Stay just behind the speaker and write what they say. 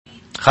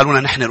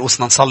خلونا نحن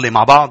رؤوسنا نصلي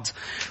مع بعض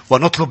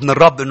ونطلب من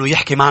الرب أنه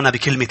يحكي معنا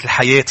بكلمة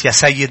الحياة. يا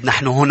سيد،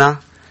 نحن هنا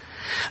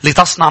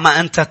لتصنع ما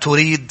أنت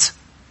تريد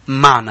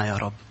معنا يا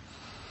رب.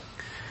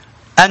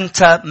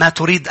 أنت ما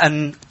تريد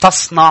أن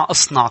تصنع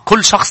اصنع.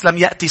 كل شخص لم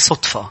يأتي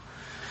صدفة.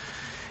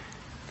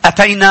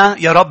 أتينا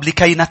يا رب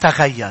لكي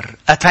نتغير.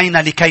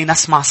 أتينا لكي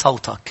نسمع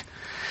صوتك.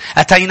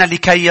 أتينا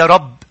لكي يا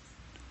رب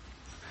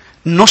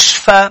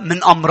نشفى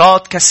من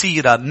أمراض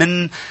كثيرة،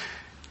 من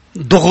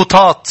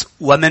ضغوطات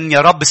ومن يا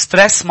رب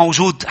ستريس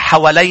موجود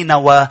حوالينا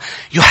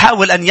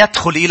ويحاول أن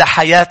يدخل إلى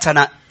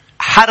حياتنا.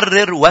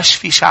 حرر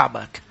واشفي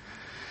شعبك.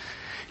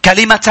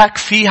 كلمتك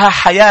فيها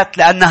حياة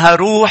لأنها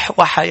روح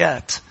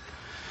وحياة.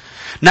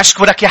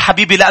 نشكرك يا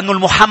حبيبي لأنه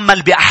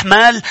المحمل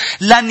بأحمال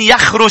لن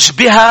يخرج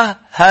بها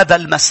هذا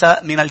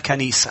المساء من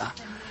الكنيسة،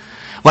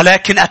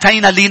 ولكن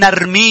أتينا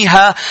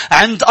لنرميها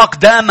عند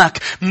أقدامك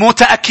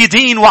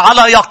متأكدين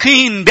وعلى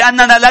يقين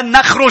بأننا لن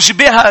نخرج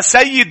بها.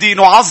 سيدي،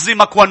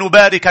 نعظمك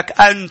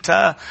ونباركك.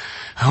 أنت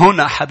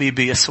هنا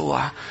حبيبي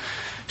يسوع.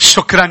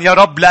 شكرا يا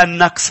رب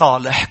لأنك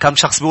صالح. كم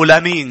شخص بيقول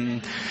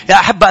أمين؟ يا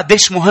أحبة،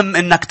 قديش مهم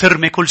أنك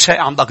ترمي كل شيء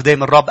عند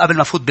أقدام الرب قبل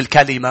ما فوت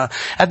بالكلمة.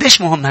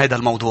 قديش مهم هذا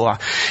الموضوع.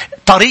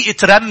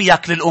 طريقة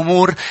رميك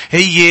للأمور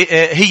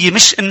هي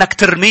مش أنك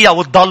ترميها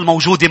وتضل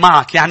موجودة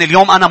معك. يعني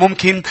اليوم أنا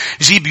ممكن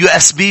جيب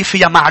USB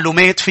فيها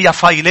معلومات، فيها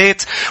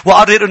فايلات،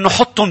 وأقرر أنه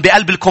حطهم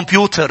بقلب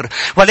الكمبيوتر،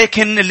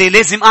 ولكن اللي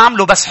لازم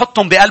أعمله بس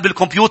حطهم بقلب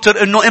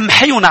الكمبيوتر أنه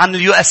امحيهم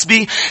عن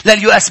USB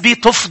للUSB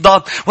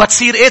تفضى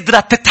وتصير قادرة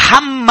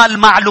تتحمل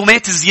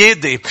معلومات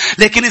زيادة.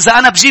 لكن إذا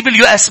أنا بجيب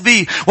الUSB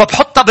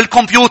وبحطها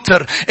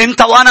بالكمبيوتر،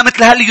 أنت وأنا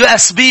مثل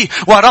هالUSB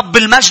ورب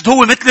المجد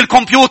هو مثل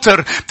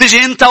الكمبيوتر،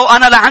 تجي أنت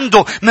وأنا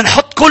لعنده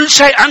منحط كل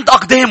شيء عند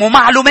أقدامه،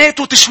 معلومات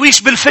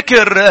وتشويش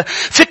بالفكر.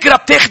 فكرة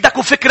بتاخدك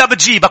وفكرة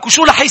بتجيبك،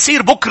 وشو رح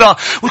يصير بكرة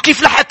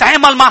وكيف رح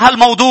أتعامل مع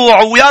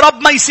هالموضوع، ويا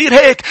رب ما يصير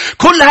هيك.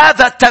 كل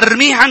هذا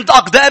ترميه عند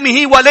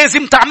أقدامه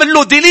ولازم تعمل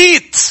له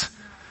ديليت.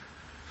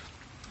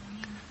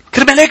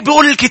 كرمال هيك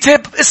بيقول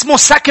الكتاب اسمه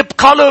سكب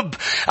قلب.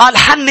 قال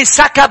حني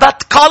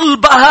سكبت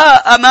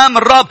قلبها أمام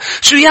الرب.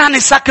 شو يعني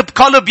سكب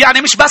قلب؟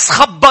 يعني مش بس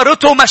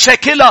خبرته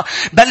مشاكلها،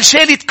 بل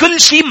شالت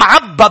كل شيء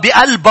معبى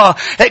بقلبها،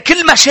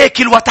 كل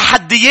مشاكل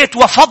وتحديات،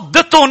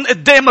 وفضتهم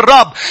قدام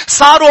الرب.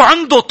 صاروا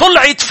عنده،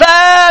 طلعت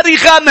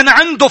فارغة من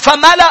عنده،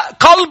 فملأ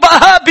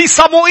قلبها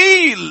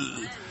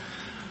بصموئيل.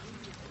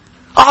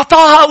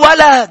 أعطاها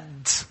ولد.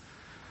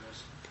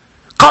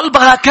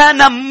 قلبها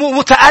كان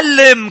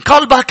متألم،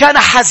 قلبها كان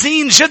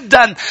حزين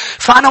جدا.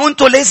 فأنا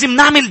وانتو لازم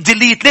نعمل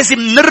ديليت، لازم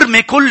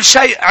نرمي كل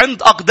شيء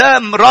عند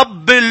أقدام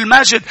رب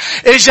المجد.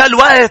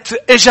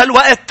 إجا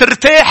الوقت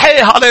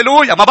ترتاحي.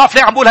 هاليلويا. ما بعرف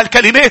ليه عم بقول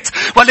هالكلمات،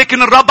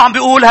 ولكن الرب عم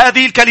بيقول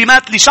هذه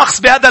الكلمات لشخص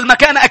بهذا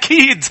المكان.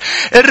 أكيد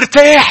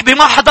ارتاح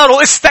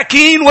بمحضره،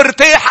 استكين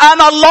وارتاح.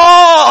 أنا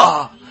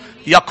الله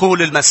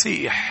يقول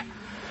المسيح.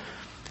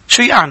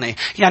 شو يعني؟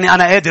 يعني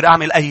أنا قادر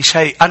أعمل أي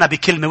شيء. أنا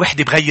بكلمة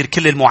واحدة بغير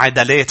كل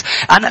المعادلات.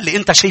 أنا اللي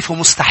أنت شايفه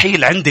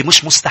مستحيل عندي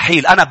مش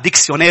مستحيل. أنا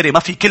بديكسيونيري ما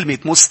في كلمة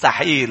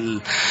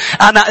مستحيل.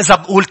 أنا إذا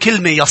بقول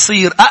كلمة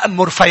يصير،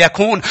 أأمر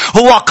فيكون.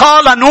 هو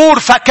قال نور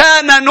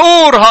فكان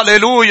نور.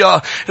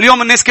 هاليلويا.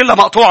 اليوم الناس كلها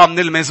مقطوعة من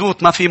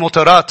المازوت، ما في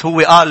موتورات.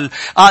 هو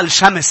قال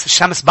شمس.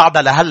 الشمس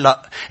بعدها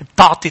لهلأ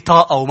بتعطي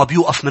طاقة وما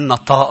بيوقف منها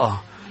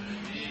الطاقة.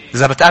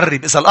 إذا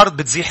بتقرب، إذا الأرض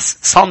بتزيح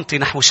سنتي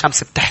نحو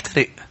الشمس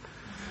بتحترق.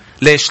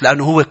 ليش؟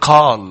 لأنه هو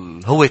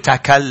قال، هو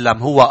تكلم،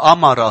 هو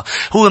أمر.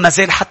 هو ما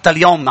زال حتى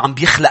اليوم عم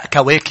بيخلق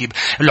كواكب.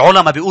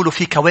 العلماء بيقولوا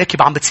في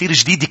كواكب عم بتصير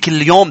جديدة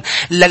كل يوم.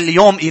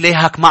 لليوم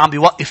إلهك ما عم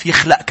بيوقف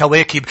يخلق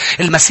كواكب.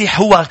 المسيح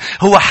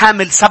هو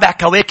حامل 7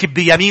 كواكب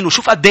بيمينه.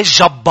 شوف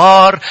قديش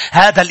جبار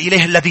هذا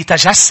الإله الذي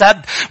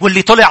تجسد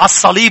واللي طلع على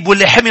الصليب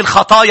واللي حمل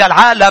خطايا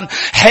العالم.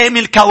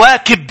 حامل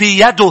كواكب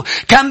بيده.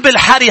 كم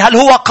بالحري. هل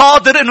هو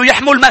قادر إنه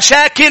يحمل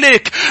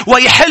مشاكلك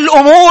ويحل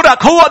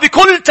أمورك؟ هو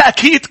بكل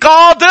تأكيد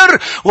قادر،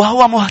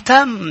 وهو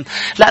مهتم.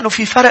 لأنه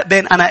في فرق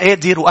بين أنا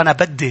قادر وأنا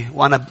بدي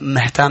وأنا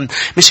مهتم.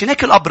 مش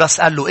هناك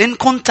الأبرص قال له إن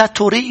كنت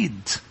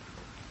تريد.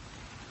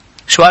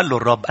 شو قال له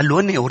الرب؟ قال له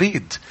إني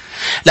أريد.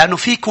 لأنه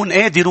في يكون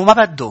قادر وما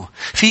بده،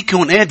 في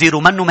يكون قادر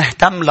ومنه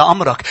مهتم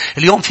لأمرك.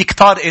 اليوم في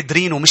كتار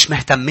قادرين ومش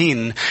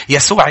مهتمين.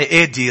 يسوع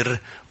قادر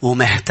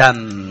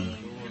ومهتم.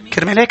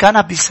 كرمال هيك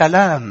أنا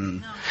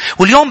بسلام.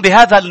 واليوم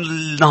بهذا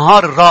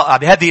النهار الرائع،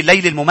 بهذه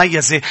الليلة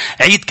المميزة،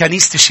 عيد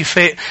كنيسة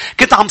الشفاء،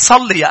 كنت عم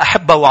صلي يا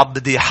أحبة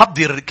وعبدي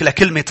حضر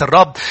لكلمة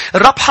الرب.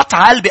 الرب حط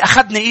عالبي،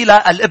 أخذني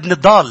إلى الابن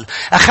الضال.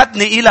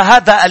 أخذني إلى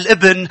هذا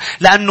الابن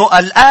لأنه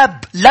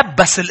الآب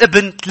لبس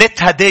الابن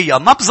 3 هدايا.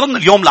 ما بظن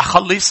اليوم رح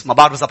خلص، ما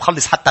بعرف إذا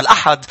بخلص حتى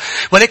الأحد،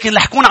 ولكن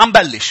رح كون عم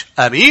بلش.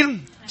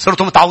 آمين.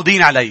 صرتوا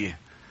متعودين علي.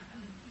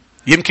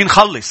 يمكن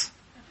خلص.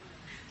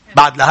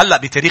 بعد لهلأ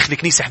بتاريخ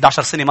الكنيسة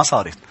 11 سنة ما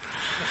صارت.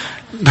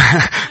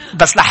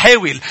 بس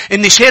لحاول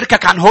اني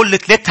شاركك عن هول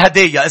 3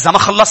 هدايا. اذا ما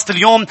خلصت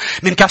اليوم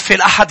من كفي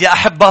الاحد يا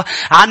احبة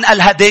عن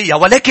الهدايا.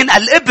 ولكن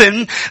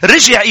الابن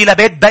رجع الى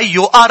بيت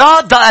بيو.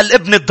 اراد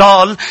الابن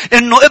الضال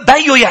انه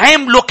بيو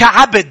يعامله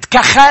كعبد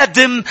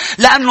كخادم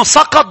لانه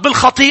سقط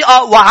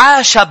بالخطيئة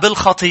وعاش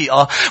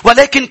بالخطيئة.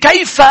 ولكن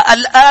كيف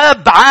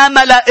الاب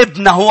عامل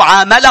ابنه؟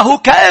 عامله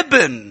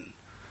كابن.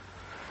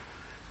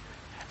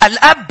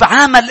 الأب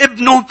عامل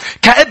ابنه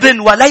كابن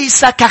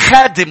وليس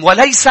كخادم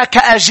وليس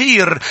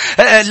كأجير،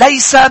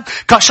 ليس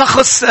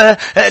كشخص،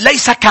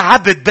 ليس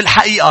كعبد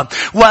بالحقيقة.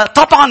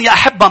 وطبعا يا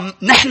أحبة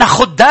نحن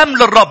خدام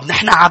للرب،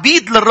 نحن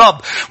عبيد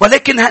للرب،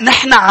 ولكن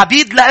نحن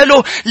عبيد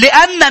له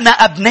لأننا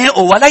أبنائه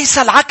وليس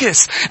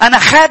العكس. أنا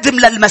خادم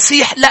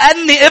للمسيح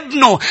لأني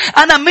ابنه.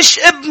 أنا مش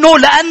ابنه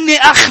لأني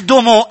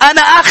أخدمه،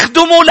 أنا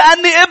أخدمه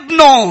لأني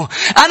ابنه.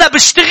 أنا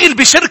بشتغل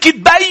بشركة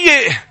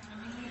بيه.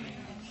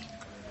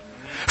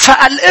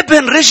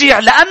 فالابن رجع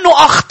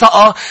لأنه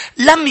أخطأ.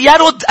 لم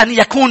يرد أن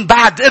يكون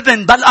بعد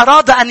ابن، بل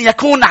أراد أن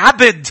يكون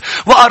عبد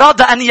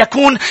وأراد أن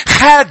يكون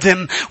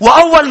خادم.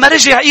 وأول ما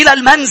رجع إلى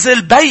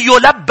المنزل بيو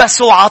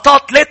لبسوا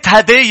عطات 3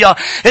 هدايا.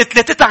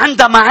 3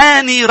 عندها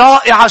معاني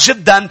رائعة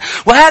جدا.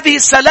 وهذه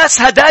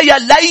 3 هدايا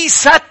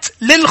ليست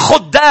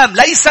للخدام،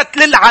 ليست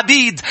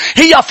للعبيد،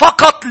 هي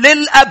فقط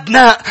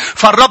للأبناء.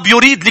 فالرب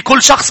يريد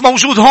لكل شخص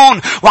موجود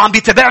هون وعم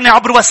بيتابعني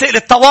عبر وسائل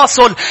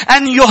التواصل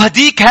أن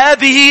يهديك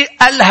هذه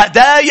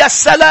الهدايا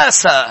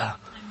 3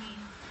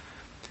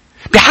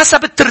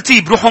 بحسب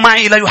الترتيب. روحوا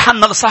معي إلى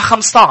يوحنا الإصحاح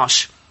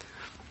 15.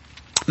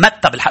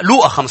 متى بالحق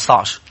لوقا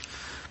 15.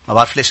 ما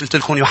بعرف ليش قلت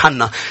لكم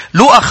يوحنا.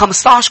 لوقا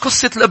 15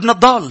 قصة الابن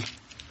الضال.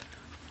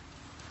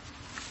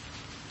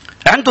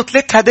 عنده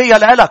 3 هدايا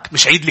لك.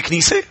 مش عيد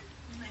الكنيسة،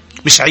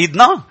 مش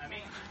عيدنا.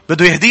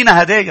 بده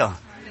يهدينا هدايا.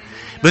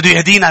 بده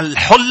يهدينا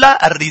الحلة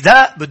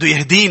الرداء، بده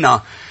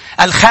يهدينا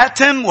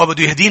الخاتم،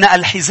 وبده يهدينا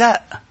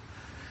الحذاء.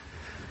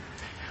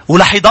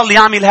 ولح يضل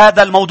يعمل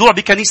هذا الموضوع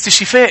بكنيسة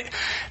الشفاء.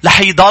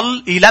 لح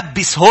يضل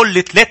يلبس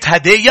هول 3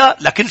 هدايا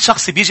لكل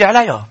شخص بيجي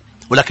عليها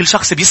ولكل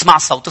شخص بيسمع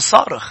صوت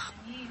الصارخ.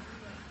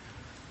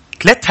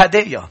 3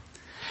 هدايا.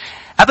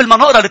 قبل ما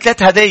نقرأ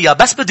 3 هدايا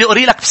بس بدي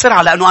أقري لك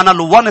بسرعة، لأنه أنا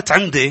لونت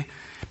عندي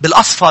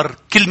بالأصفر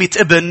كلمة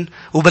ابن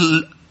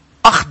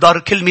وبالأخضر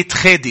كلمة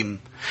خادم.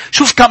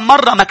 شوف كم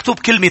مرة مكتوب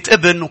كلمة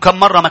ابن وكم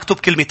مرة مكتوب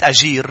كلمة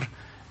أجير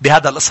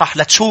بهذا الإصحاح،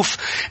 لتشوف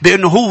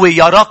بأنه هو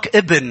يراك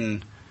ابن.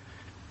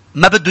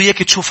 ما بده إياك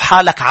تشوف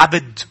حالك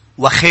عبد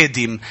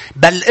وخادم،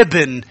 بل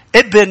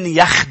ابن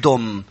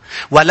يخدم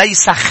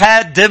وليس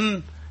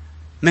خادم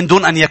من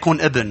دون أن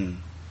يكون ابن.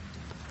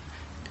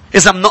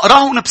 إذا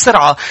بنقراهم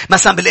بسرعة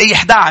مثلا بالآية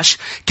 11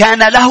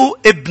 كان له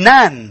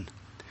ابنان.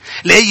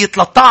 الآية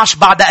 13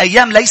 بعد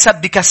أيام ليست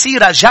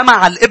بكثيرة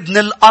جمع الابن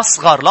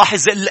الأصغر.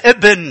 لاحظ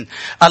الابن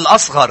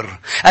الأصغر.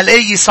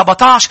 الآية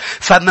 17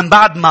 فمن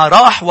بعد ما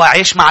راح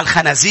وعيش مع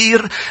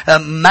الخنازير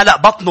ملأ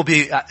بطنه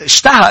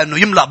اشتهى أنه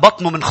يملأ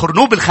بطنه من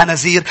خرنوب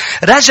الخنازير.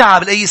 رجع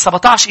بالآية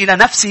 17 إلى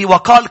نفسه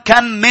وقال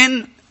كم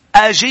من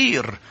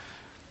أجير.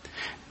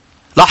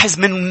 لاحظ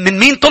من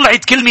مين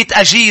طلعت كلمة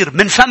أجير؟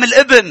 من فم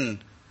الابن.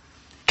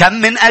 كم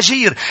من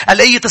أجير.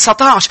 الآية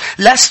 19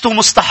 لست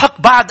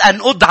مستحق بعد أن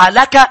أدعى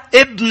لك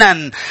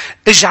ابنا،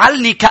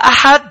 اجعلني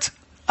كأحد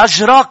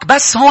أجراك.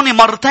 بس هون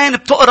مرتين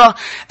بتقرأ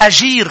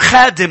أجير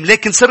خادم،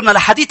 لكن صرنا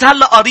لحديث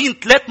هلأ قارين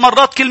 3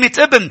 مرات كلمة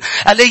ابن.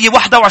 الآية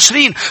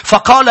 21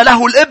 فقال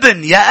له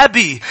الابن يا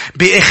أبي.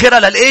 بآخرة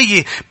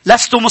للآية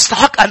لست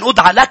مستحق أن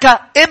أدعى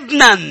لك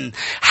ابنا.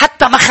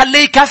 حتى ما خليه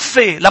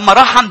يكفي. لما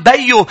راح عن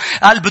بيو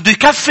قال بده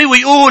يكفي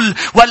ويقول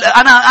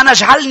أنا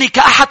اجعلني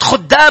كأحد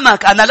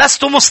خدامك. أنا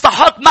لست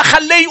مستحق. ما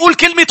خليه يقول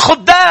كلمة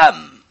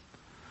خدام.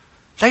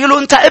 لا يقول له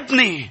أنت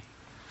ابني.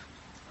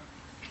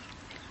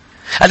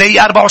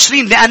 الآية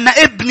 24 لأن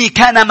ابني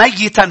كان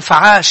ميتا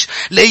فعاش.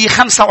 الآية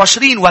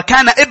 25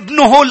 وكان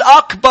ابنه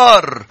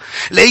الأكبر.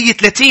 الآية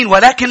 30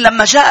 ولكن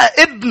لما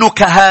جاء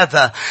ابنك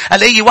هذا.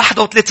 الآية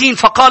 31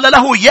 فقال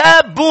له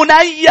يا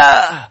بني.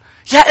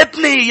 يا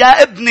ابني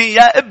يا ابني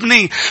يا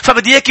ابني.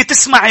 فبدي اياك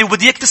تسمعي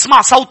وبدي اياك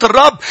تسمع صوت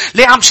الرب.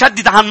 ليه عم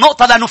شدد عن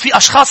النقطة؟ لأنه في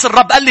أشخاص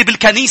الرب قال لي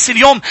بالكنيسة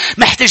اليوم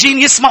محتاجين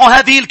يسمعوا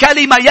هذه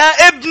الكلمة.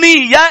 يا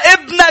ابني يا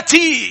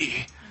ابنتي.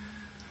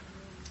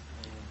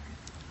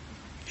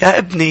 يا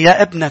ابني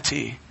يا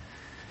ابنتي.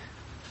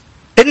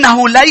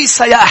 إنه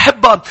ليس يا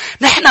أحبة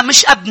نحن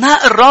مش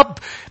أبناء الرب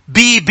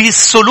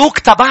بالسلوك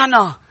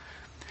تبعنا.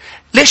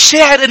 ليش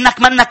شاعر إنك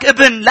منك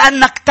ابن؟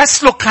 لأنك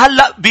تسلك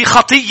هلأ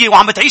بخطية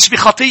وعم تعيش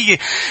بخطية.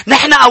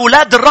 نحن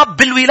أولاد الرب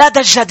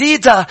بالولادة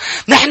الجديدة.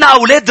 نحن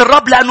أولاد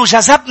الرب لأنه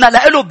جذبنا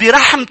لإله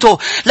برحمته،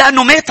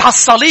 لأنه مات على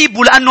الصليب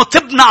ولأنه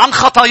تبنى عن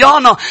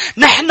خطايانا.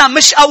 نحن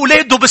مش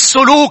أولاده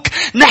بالسلوك.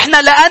 نحن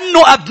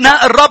لأنه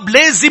أبناء الرب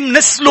لازم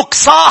نسلك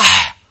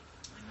صح.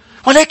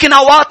 ولكن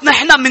أوقات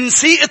نحن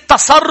منسيء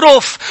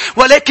التصرف،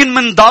 ولكن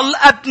منضل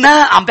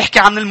أبناء. عم بحكي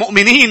عن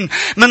المؤمنين.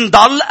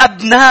 منضل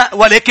أبناء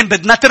ولكن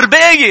بدنا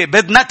تربية،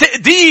 بدنا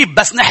تأديب،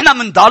 بس نحن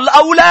منضل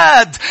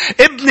أولاد.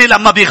 ابني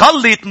لما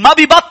بيغلط ما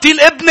بيبطل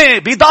ابني،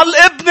 بيضل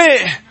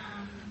ابني.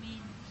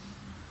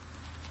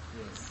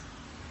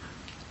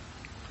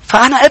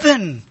 فأنا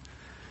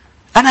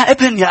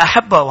ابن يا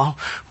أحبة.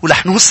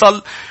 ولح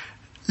نوصل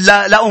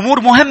لأمور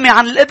مهمة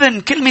عن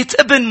الابن. كلمة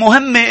ابن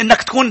مهمة،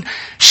 إنك تكون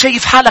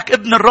شايف حالك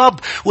ابن الرب.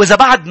 وإذا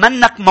بعد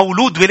منك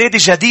مولود ولادة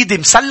جديدة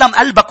مسلم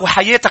قلبك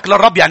وحياتك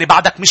للرب، يعني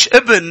بعدك مش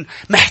ابن،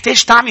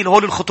 محتاج تعمل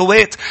هول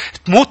الخطوات.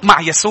 تموت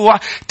مع يسوع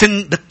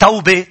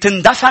بالتوبة،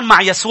 تندفن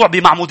مع يسوع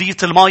بمعمودية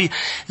الماء،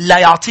 لا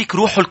يعطيك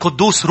روح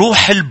القدوس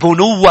روح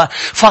البنوة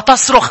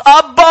فتصرخ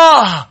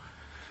أبا.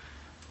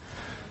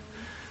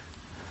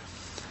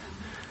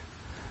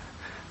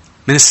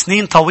 من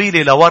سنين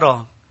طويلة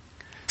لورا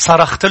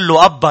صرخت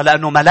له أبا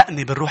لأنه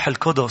ملأني بالروح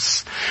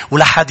القدس.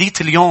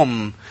 ولحديث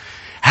اليوم،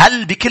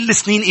 هل بكل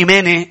سنين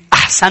إيماني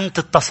أحسنت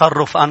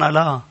التصرف؟ أنا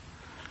لا.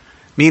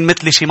 مين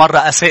مثلي شي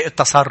مرة أساء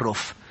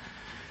التصرف؟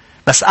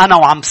 بس أنا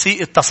وعم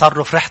سيء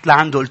التصرف رحت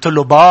لعنده قلت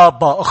له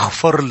بابا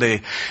اغفر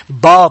لي،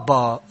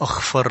 بابا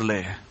اغفر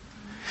لي.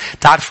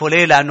 تعرفوا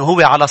ليه؟ لأنه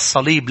هو على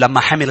الصليب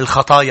لما حمل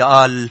الخطايا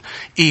قال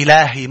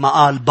إلهي، ما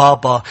قال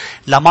بابا.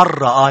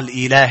 لمرة قال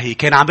إلهي.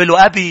 كان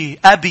عمله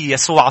أبي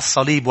يسوع على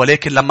الصليب،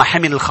 ولكن لما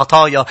حمل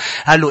الخطايا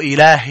قال له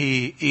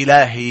إلهي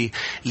إلهي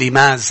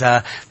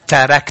لماذا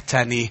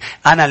تركتني.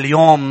 أنا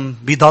اليوم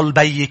بضل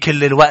بي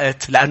كل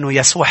الوقت لأنه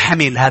يسوع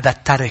حمل هذا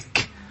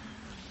الترك.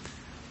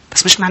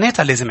 بس مش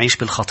معناتها لازم أعيش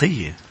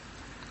بالخطية.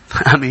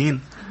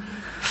 أمين.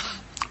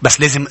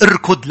 بس لازم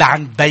أركض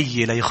لعند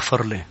بي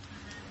ليغفر لي،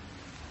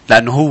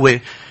 لأنه هو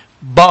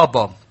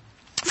بابا.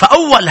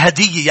 فأول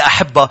هدية يا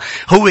أحبة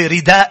هو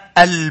رداء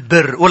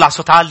البر. قول على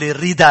صوت عالي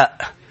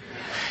رداء.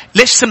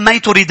 ليش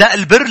سميته رداء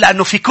البر؟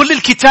 لأنه في كل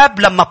الكتاب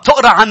لما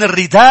بتقرأ عن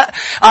الرداء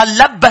قال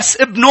لبس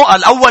ابنه.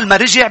 قال أول ما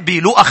رجع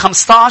بلوقا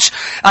 15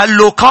 قال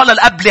له قال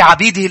الأب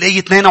لعبيده الآية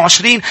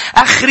 22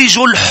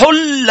 أخرجوا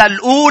الحلة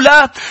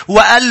الأولى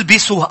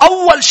وألبسوها.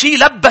 أول شيء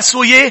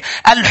لبسوا إياه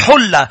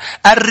الحلة،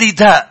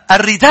 الرداء.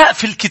 الرداء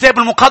في الكتاب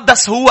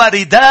المقدس هو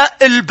رداء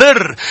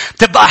البر.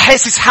 تبقى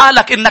حاسس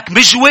حالك إنك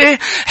مجوي،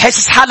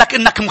 حاسس حالك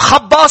إنك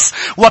مخبص،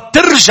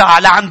 وبترجع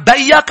لعند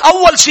بيك.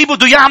 أول شيء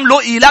بده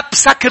يعمله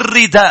يلبسك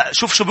الرداء.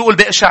 شوف شو بيقول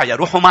بإشعيا.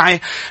 روحوا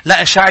معي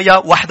لإشعيا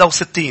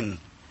 61.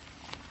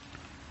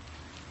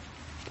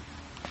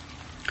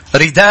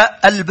 رداء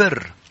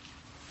البر.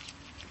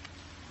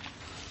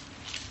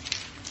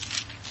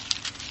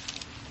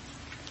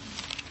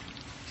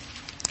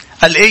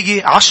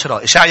 الآية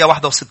 10. إشعيا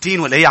 61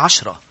 والآية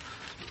 10.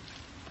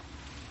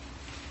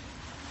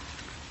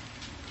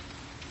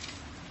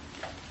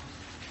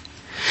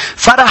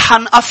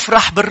 فرحا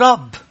أفرح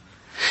بالرب،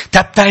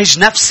 تبتهج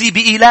نفسي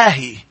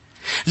بإلهي،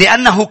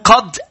 لأنه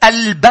قد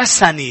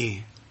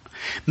ألبسني.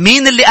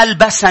 مين اللي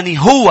ألبسني؟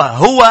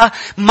 هو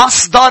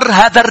مصدر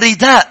هذا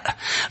الرداء.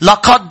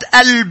 لقد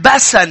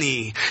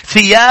ألبسني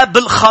ثياب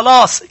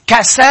الخلاص،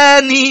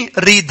 كساني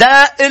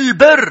رداء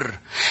البر،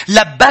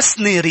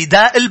 لبسني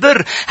رداء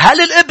البر.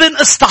 هل الابن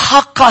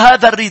استحق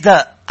هذا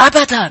الرداء؟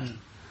 أبدا.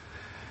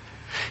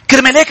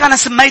 كرمالك أنا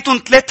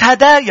سميتهم 3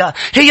 هدايا.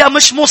 هي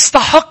مش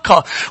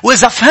مستحقة.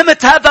 وإذا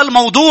فهمت هذا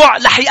الموضوع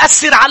رح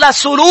يأثر على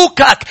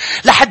سلوكك،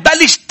 رح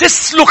تبلش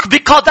تسلك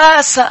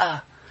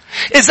بقداسة.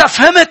 إذا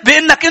فهمت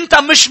بأنك أنت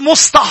مش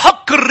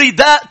مستحق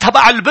الرداء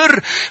تبع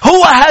البر،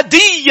 هو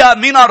هدية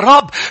من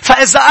الرب.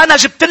 فإذا أنا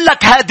جبت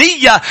لك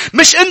هدية،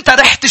 مش أنت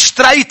رحت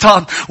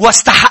اشتريتها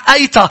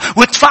واستحقيتها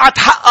ودفعت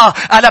حقها،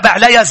 قلب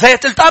عليها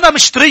زيت، قلت أنا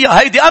مشتريها،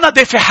 هيدي أنا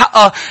دافع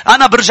حقها،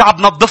 أنا برجع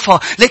بنظفها.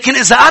 لكن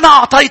إذا أنا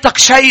أعطيتك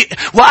شيء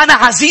وأنا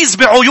عزيز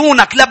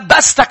بعيونك،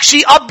 لبستك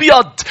شيء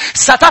أبيض،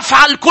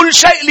 ستفعل كل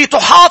شيء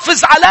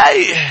لتحافظ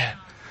عليه.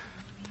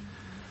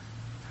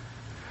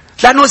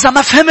 لأنه إذا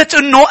ما فهمت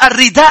أنه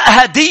الرداء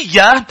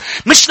هدية،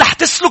 مش رح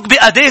تسلك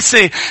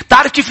بقداسة.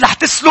 تعرف كيف رح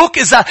تسلك؟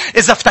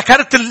 إذا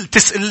افتكرت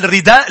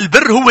الرداء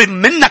البر هو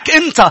منك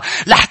أنت،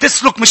 رح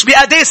تسلك مش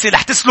بقداسة،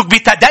 رح تسلك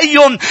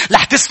بتدين،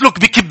 رح تسلك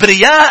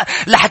بكبرياء،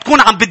 رح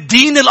تكون عم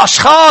بتدين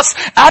الأشخاص.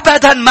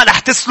 أبدا ما رح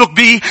تسلك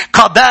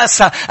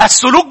بقداسة.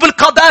 السلوك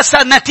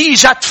بالقداسة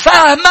نتيجة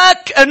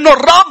فهمك أنه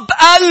الرب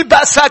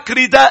ألبسك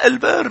رداء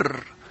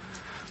البر،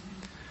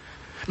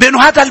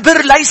 بأنه هذا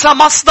البر ليس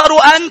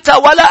مصدره أنت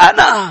ولا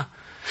أنا،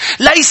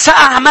 ليس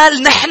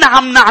أعمال نحن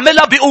عم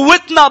نعملها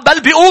بقوتنا، بل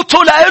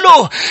بقوته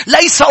لإله.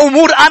 ليس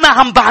أمور أنا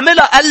عم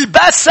بعملها.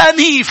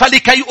 ألبسني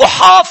فلكي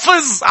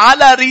أحافظ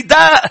على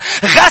رداء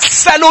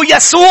غسله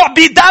يسوع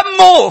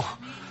بدمه.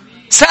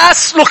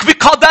 سأسلك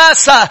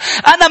بقداسة.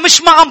 أنا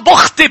مش ما عم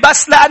بخطي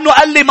بس لأنه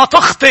قال لي ما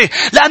تخطي،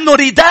 لأنه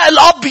رداء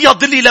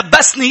الأبيض اللي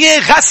لبسني إياه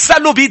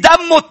غسله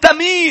بدمه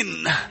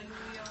الثمين.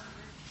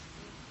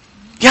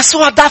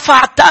 يسوع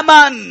دفع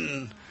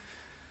ثمن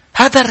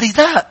هذا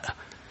الرداء.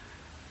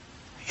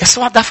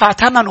 يسوع دفع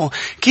ثمنه.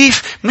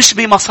 كيف؟ مش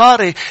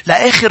بمصاري.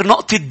 لآخر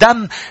نقطة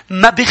دم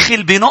ما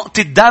بخل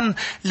بنقطة دم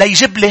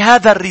ليجيب لي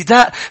هذا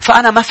الرداء.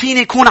 فأنا ما فيني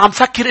يكون عم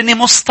فكر إني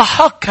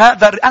مستحق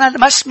هذا. أنا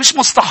مش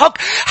مستحق.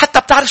 حتى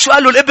بتعرف شو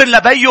قال له الابن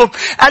لبيه؟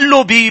 قال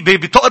له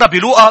بتقرأ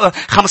بلوقا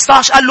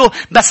 15 قال له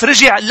بس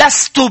رجع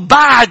لست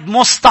بعد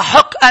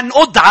مستحق أن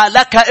أدعى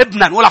لك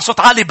ابنا. ولا صوت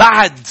عالي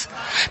بعد.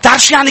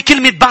 تعرف شو يعني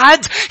كلمة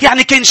بعد؟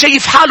 يعني كان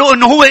شايف حاله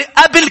إنه هو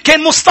قبل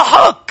كان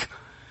مستحق.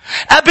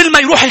 قبل ما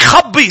يروح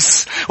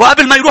يخبص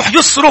وقبل ما يروح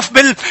يصرف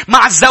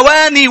مع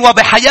الزواني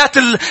وبحياة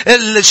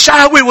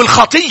الشهوة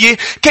والخطية،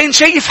 كان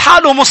شايف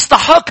حاله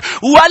مستحق.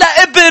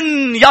 ولا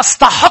ابن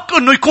يستحق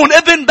انه يكون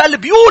ابن، بل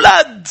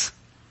بيولد.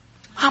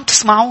 عم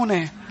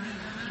تسمعوني؟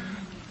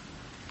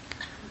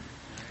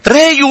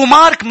 ري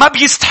ومارك ما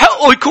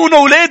بيستحقوا يكونوا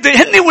ولادي،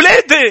 هني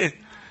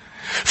ولادي.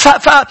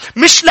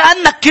 فمش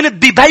لأنك كنت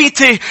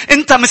ببيتي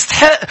أنت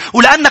مستحق،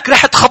 ولأنك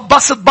رحت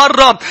خبصت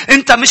برا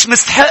أنت مش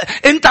مستحق.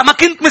 أنت ما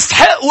كنت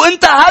مستحق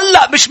وأنت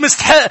هلأ مش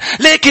مستحق.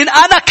 لكن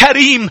أنا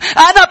كريم،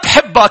 أنا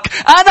بحبك،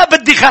 أنا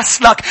بدي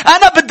غسلك،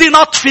 أنا بدي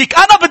نطفك،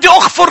 أنا بدي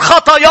أغفر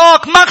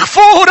خطاياك.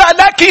 مغفورة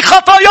لك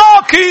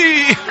خطاياك.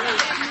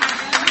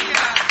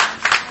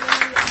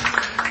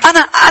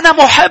 أنا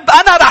محب،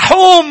 أنا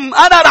رحوم،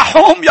 أنا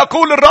رحوم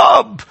يقول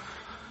الرب.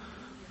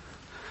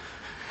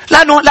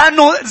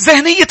 لأنه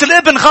ذهنية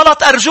الابن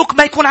غلط. أرجوك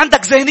ما يكون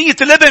عندك ذهنية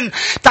الابن.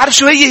 تعرف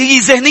شو هي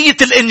ذهنية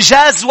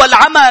الإنجاز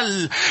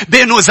والعمل.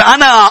 بأنه إذا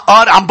أنا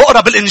عم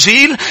بقرأ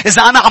بالإنجيل،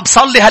 إذا أنا عم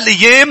بصلي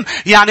هالأيام،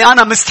 يعني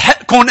أنا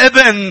مستحق كون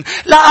ابن.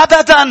 لا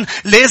أبدا.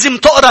 لازم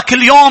تقرأ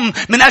كل يوم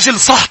من أجل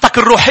صحتك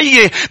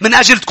الروحية، من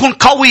أجل تكون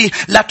قوي،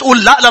 لا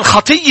تقول لا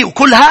للخطية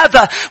وكل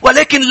هذا.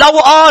 ولكن لو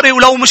قاري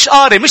ولو مش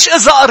قاري، مش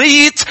إذا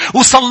قريت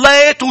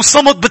وصليت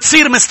وصمت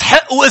بتصير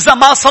مستحق، وإذا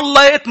ما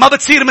صليت ما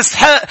بتصير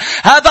مستحق.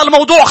 هذا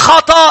الموضوع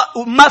خطأ.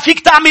 وما فيك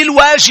تعمل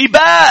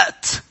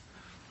واجبات.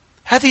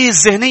 هذه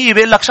الذهنية.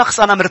 بيقول لك شخص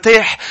أنا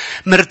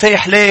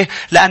مرتاح ليه؟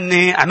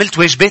 لأني عملت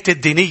واجباتي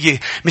الدينية.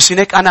 مش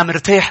هيك أنا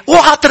مرتاح.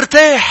 اوعى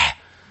ترتاح،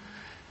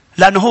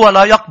 لأنه هو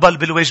لا يقبل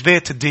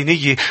بالواجبات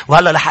الدينية.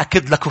 وهلا رح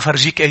أكد لك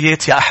وفرجيك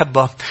آيات يا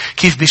أحبة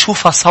كيف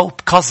بيشوفها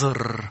صوب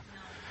قذر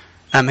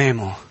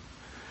أمامه.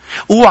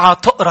 اوعى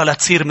تقرأ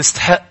لتصير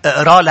مستحق.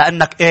 اقرأ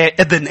لأنك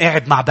ابن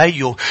قاعد مع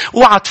بيه.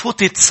 اوعى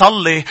تفوتي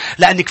تصلي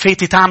لأنك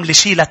فايتي تعملي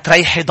شيء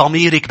لتريحي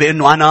ضميرك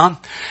بأنه أنا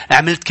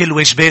عملت كل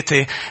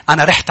واجباتي.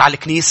 أنا رحت على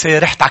الكنيسة،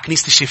 رحت على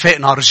كنيسة الشفاء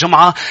نهار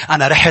الجمعة،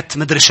 أنا رحت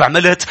مدري شو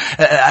عملت،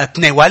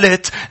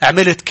 تناولت،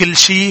 عملت كل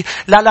شيء.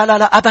 لا لا لا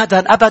لا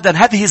أبدا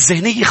أبدا. هذه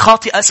الذهنية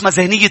خاطئة، اسمها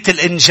ذهنية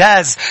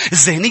الإنجاز.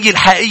 الذهنية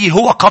الحقيقية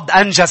هو قد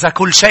أنجز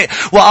كل شيء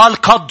وقال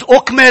قد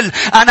أكمل.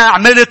 أنا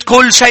عملت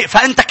كل شيء.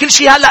 فأنت كل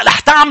شيء هلأ رح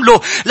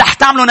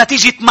تعمله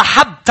نتيجة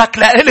محبتك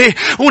لإلي،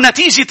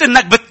 ونتيجة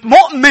أنك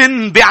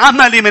بتؤمن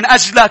بعملي من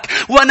أجلك،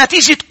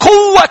 ونتيجة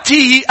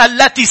قوتي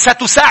التي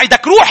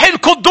ستساعدك. روح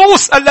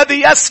القدوس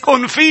الذي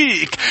يسكن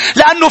فيك.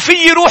 لأنه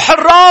في روح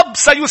الرب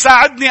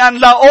سيساعدني أن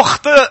لا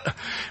أخطئ.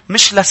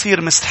 مش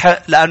لصير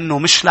مستحق، لأنه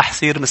مش رح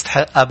صير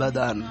مستحق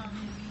أبدا.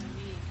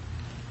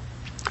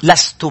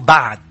 لست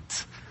بعد،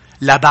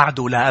 لا بعد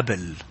ولا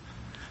قبل.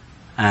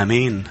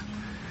 آمين.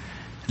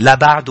 لا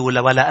بعد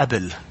ولا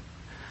قبل.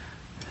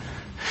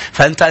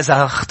 فأنت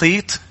إذا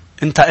خطيت،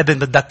 أنت ابن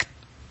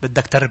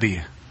بدك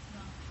تربية.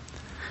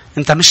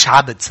 أنت مش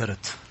عبد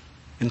صرت،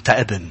 أنت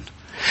ابن.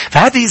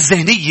 فهذه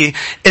الذهنية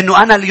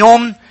إنه أنا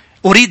اليوم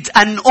أريد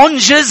أن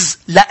أنجز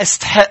لا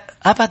أستحق.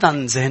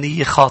 أبدا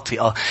ذهنية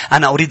خاطئة.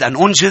 أنا أريد أن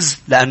أنجز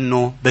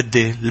لأنه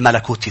بدي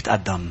الملكوت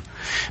يتقدم.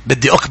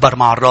 بدي أكبر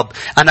مع الرب.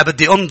 أنا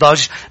بدي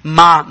أنضج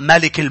مع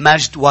ملك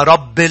المجد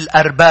ورب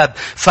الأرباب.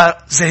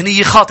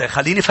 فذهنية خاطئة.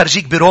 خليني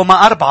فرجيك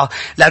بروما 4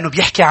 لأنه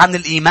بيحكي عن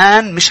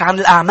الإيمان مش عن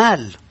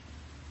الأعمال.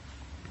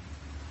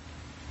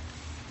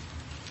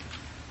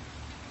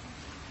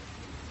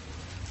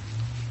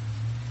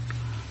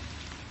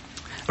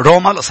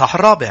 روما الإصحاح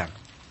 4.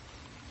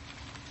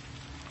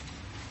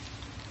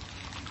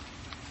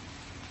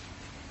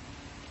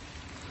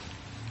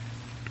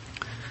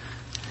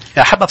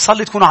 يا أحبة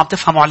بصلي تكونوا عم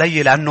تفهموا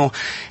علي، لأنه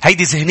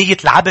هيدي ذهنية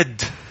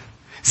العبد،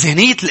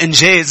 ذهنية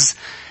الإنجاز،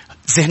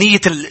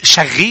 ذهنية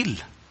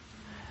الشغيل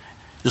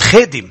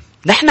الخادم.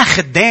 نحن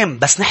خدام،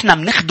 بس نحن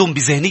بنخدم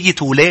بذهنية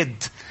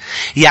أولاد.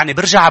 يعني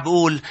برجع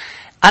بقول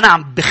أنا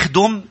عم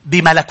بخدم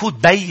بملكوت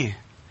بيه.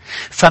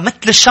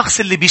 فمثل الشخص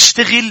اللي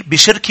بيشتغل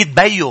بشركة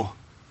بيه،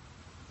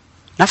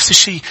 نفس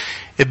الشيء.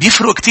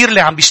 بيفرق كتير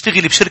اللي عم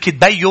بيشتغل بشركة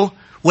بيه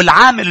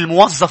والعامل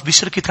الموظف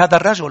بشركة هذا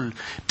الرجل.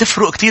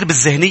 بتفرق كتير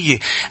بالذهنية.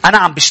 أنا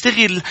عم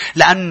بشتغل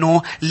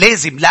لأنه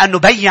لازم، لأنه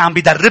بيي عم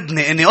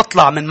بدربني أني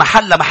أطلع من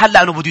محل لمحل،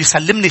 لأنه بده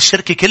يسلمني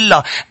الشركة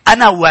كلها.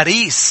 أنا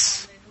وريث.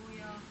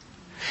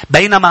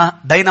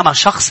 بينما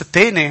الشخص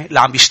التاني اللي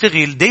عم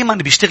بيشتغل دايما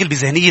بيشتغل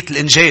بذهنية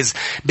الإنجاز.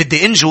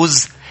 بدي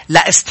إنجز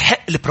لا استحق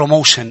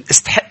البروموشن،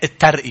 استحق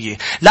الترقية.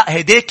 لا،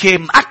 هداك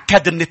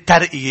مأكد من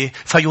الترقية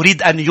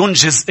فيريد أن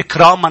ينجز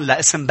إكراما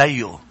لاسم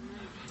بيه.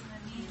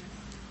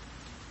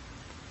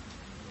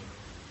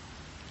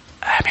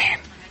 آمين.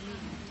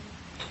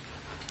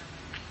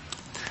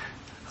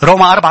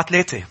 روما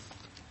 4:3.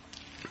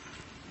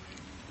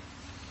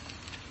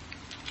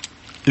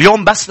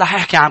 اليوم بس رح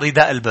أحكي عن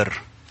رداء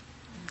البر.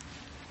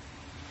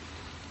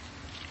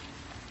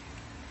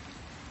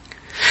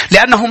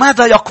 لأنه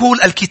ماذا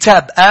يقول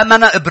الكتاب؟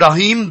 آمن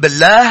إبراهيم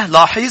بالله،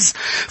 لاحظ،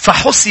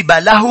 فحسب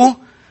له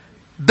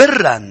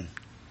برا.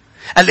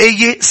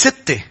 الآية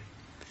 6.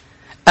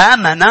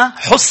 آمن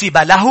حسب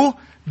له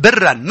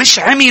برا. مش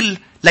عمل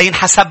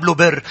لينحسب له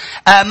بر.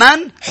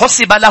 آمن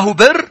حسب له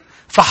بر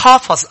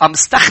فحافظ أم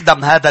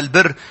استخدم هذا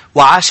البر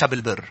وعاش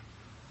بالبر.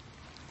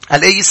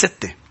 الآية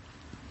 6.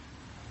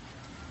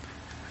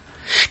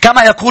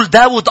 كما يقول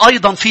داود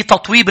أيضا في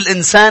تطويب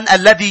الإنسان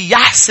الذي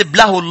يحسب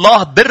له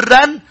الله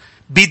برا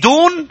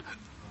بدون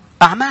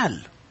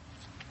أعمال.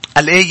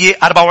 الآية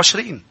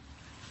 24.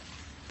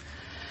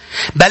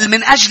 بل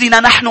من أجلنا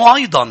نحن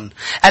أيضا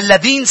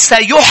الذين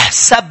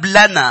سيحسب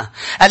لنا،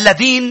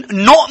 الذين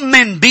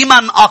نؤمن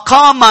بمن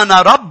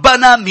أقامنا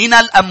ربنا من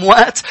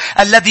الأموات،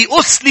 الذي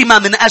أسلم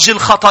من أجل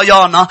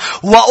خطايانا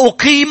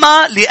وأقيم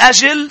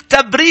لأجل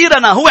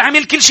تبريرنا. هو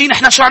عمل كل شيء.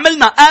 نحن شو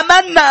عملنا؟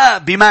 آمنا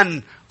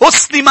بمن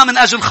أسلم من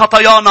أجل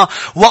خطايانا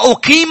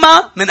وأقيم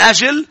من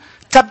أجل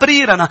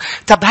تبريرنا.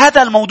 طب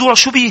هذا الموضوع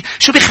شو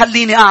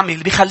بيخليني أعمل؟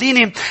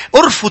 بيخليني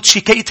أرفض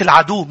شكاية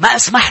العدو. ما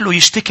أسمح له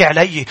يشتكي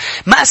علي.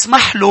 ما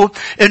أسمح له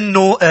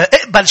إنه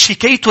اقبل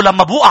شكايته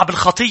لما بوقع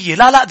بالخطية.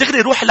 لا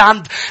دغري روح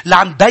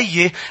لعند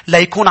بيي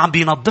ليكون عم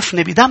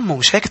بينظفني بدمه.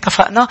 مش هيك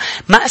اتفقنا؟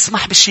 ما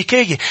أسمح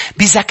بالشكاية.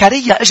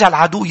 بزكريا اجى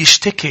العدو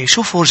يشتكي.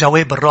 شوفوا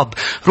جواب الرب.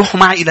 روحوا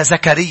معي إلى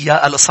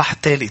زكريا الإصحاح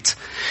 3.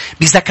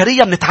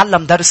 بزكريا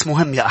بنتعلم درس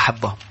مهم يا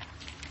أحبة.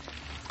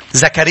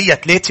 زكريا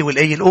 3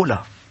 والآية الأولى.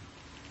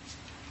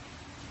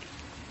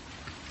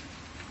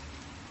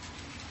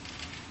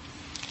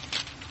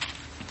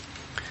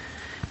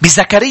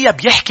 بزكريا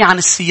بيحكي عن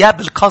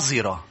الثياب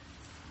القذرة.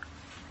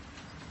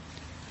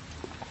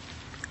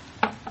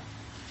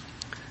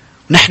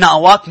 نحن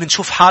أوقات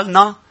منشوف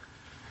حالنا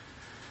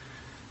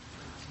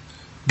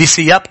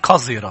بثياب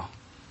قذرة.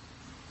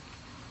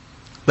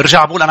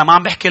 برجع بقول أنا ما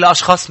عم بحكي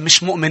لأشخاص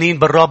مش مؤمنين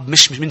بالرب،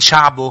 مش من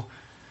شعبه.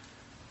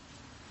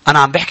 أنا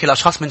عم بحكي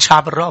لأشخاص من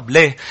شعب الرب.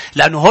 ليه؟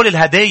 لأنه هول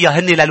الهدايا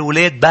هن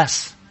للولاد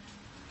بس.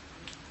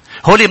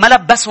 هول ما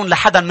لبسهم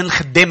لحدا من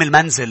خدام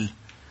المنزل،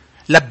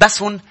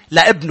 لبسهم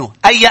لابنه.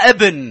 أي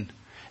ابن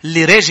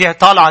اللي راجع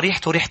طالع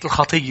ريحته ريحة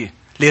الخطية،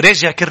 اللي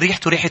راجع كل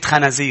ريحته ريحة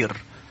خنازير،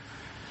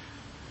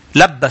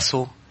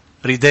 لبسوا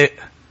رداء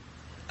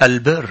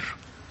البر.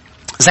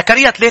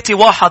 زكريا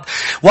 3:1.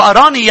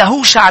 وأراني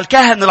يهوشع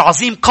الكاهن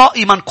العظيم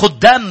قائما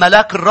قدام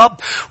ملاك الرب،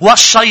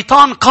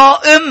 والشيطان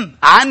قائم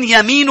عن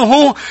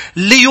يمينه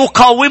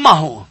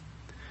ليقاومه.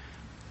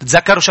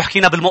 تتذكروا شو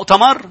حكينا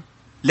بالمؤتمر؟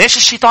 ليش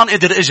الشيطان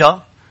قدر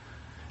إجا؟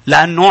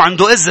 لأنه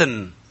عنده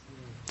إذن.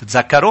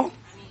 تتذكروا؟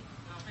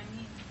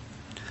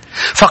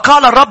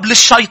 فقال الرب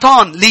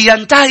للشيطان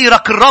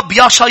لينتهرك الرب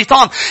يا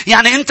شيطان.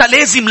 يعني انت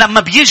لازم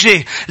لما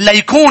بيجي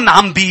ليكون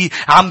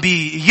عم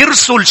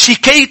بيرسل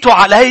شكايته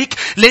عليك،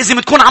 لازم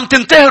تكون عم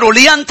تنتهره.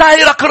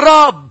 لينتهرك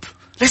الرب.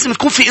 لازم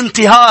تكون في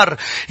انتهار.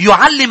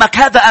 يعلمك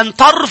هذا أن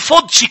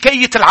ترفض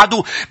شكاية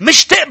العدو.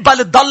 مش تقبل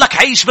تضلك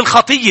عايش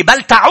بالخطية،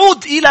 بل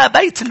تعود إلى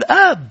بيت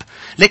الآب.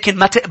 لكن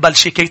ما تقبل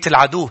شكاية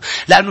العدو.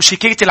 لأنه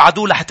شكاية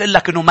العدو رح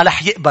تقلك أنه ما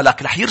رح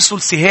يقبلك. رح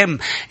يرسل سهام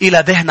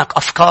إلى ذهنك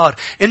أفكار.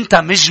 أنت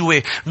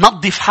مجوي.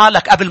 نظف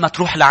حالك قبل ما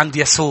تروح لعند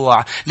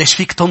يسوع. ليش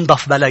فيك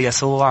تنظف بلا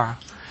يسوع؟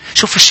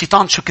 شوف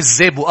الشيطان شو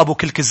كذاب وأبو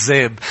كل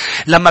كذاب.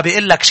 لما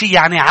بيقول لك شيء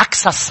يعني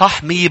عكس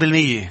الصح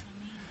 100%.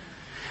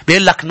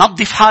 بيقول لك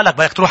نظف حالك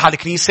بدك تروح على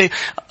الكنيسة.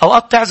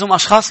 أوقات تعزم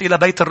أشخاص إلى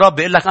بيت الرب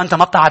بيقول لك أنت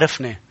ما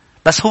بتعرفني،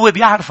 بس هو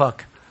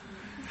بيعرفك.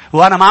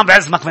 وأنا ما عم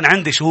بعزمك من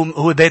عندي.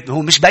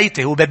 هو مش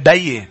بيتي، هو بيت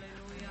بيي.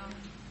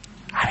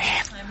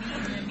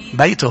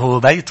 بيته هو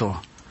بيته.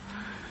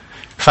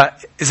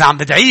 فإذا عم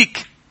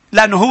بدعيك،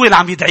 لأنه هو اللي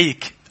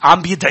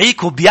عم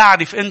بيدعيك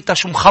وبيعرف أنت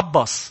شو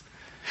مخبص،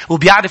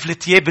 وبيعرف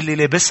الثياب اللي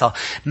لابسها.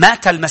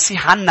 مات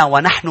المسيح عنا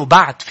ونحن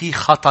بعد في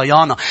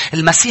خطايانا.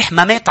 المسيح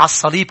ما مات على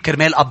الصليب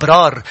كرمال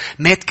أبرار،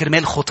 مات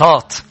كرمال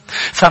خطاة.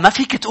 فما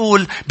فيك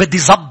تقول بدي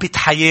زبط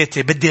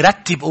حياتي، بدي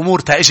رتب أمور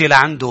تأجي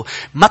لعنده.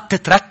 ما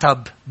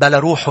بتترتب بلا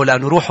روحه،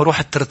 لأنه روحه روح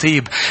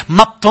الترتيب.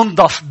 ما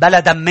بتنضف بلا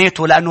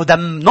دماته، لأنه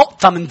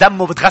نقطة من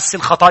دمه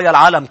بتغسل خطايا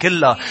العالم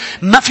كلها.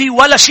 ما في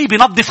ولا شيء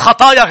بينظف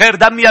خطايا غير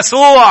دم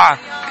يسوع.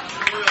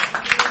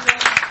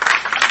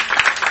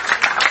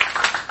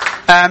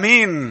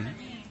 آمين.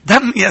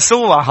 دم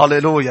يسوع.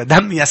 هاليلويا.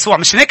 دم يسوع.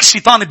 مش هيك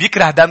الشيطان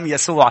بيكره دم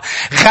يسوع.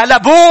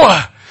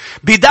 غلبوه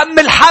بدم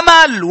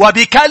الحمل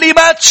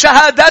وبكلمة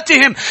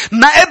شهادتهم.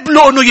 ما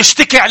قبلوا انه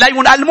يشتكي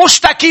عليهم.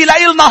 المشتكي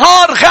ليل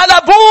نهار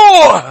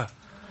غلبوه.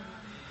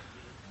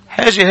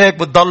 حاجة هيك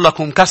بتضلك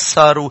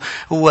ومكسر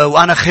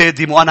وانا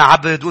خادم وانا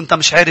عبد وانت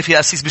مش عارف يا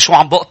أسيس بشو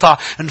عم بقطع.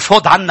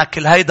 انفض عنك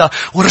كل هيدا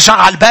ورجع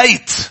على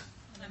البيت.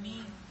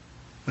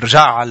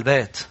 رجع على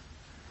البيت.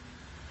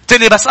 قلت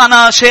لي بس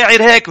أنا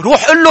شاعر هيك.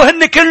 روح قل له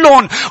هن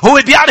كلهم.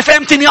 هو بيعرف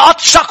امتى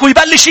يقطشك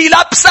ويبلش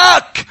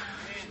يلبسك.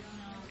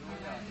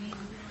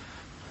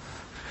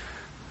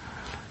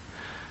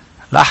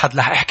 لا أحد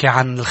رح أحكي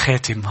عن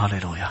الخاتم.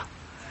 هاليلويا.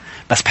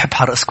 بس بحب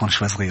حرقسكم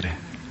شوي صغيرة.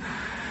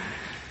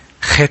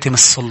 خاتم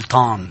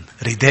السلطان.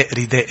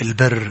 رداء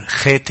البر.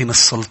 خاتم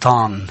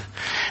السلطان.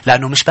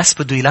 لأنه مش بس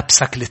بده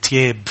يلبسك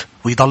الثياب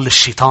ويضل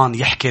الشيطان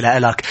يحكي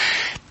لك.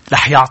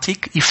 رح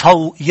يعطيك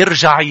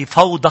يرجع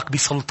يفوضك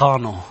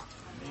بسلطانه.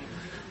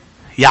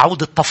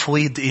 يعود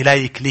التفويض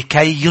إليك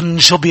لكي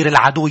ينجبر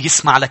العدو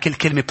يسمع لكل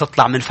كلمة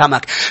بتطلع من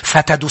فمك.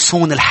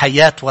 فتدوسون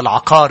الحياة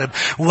والعقارب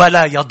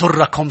ولا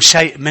يضركم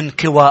شيء من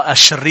قوى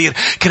الشرير.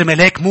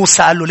 كرمالك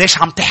موسى قال له ليش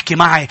عم تحكي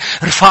معي؟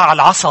 ارفع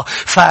العصا.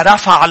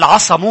 فرفع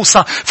العصا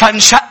موسى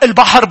فانشق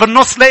البحر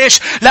بالنص. ليش؟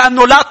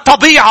 لأنه لا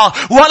الطبيعة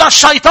ولا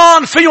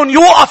الشيطان فيهم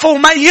يوقفوا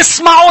وما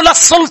يسمعوا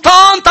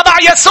للسلطان تبع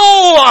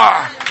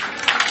يسوع.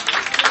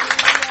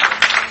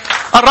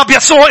 الرب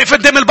يسوع وقف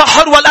قدام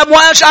البحر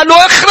والأمواج قال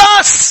له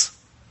اخرس.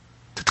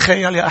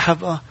 تتخيل يا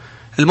أحبة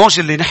الموج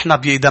اللي نحن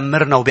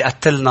بيدمرنا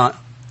وبيقتلنا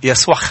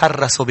يسوع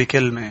خرسه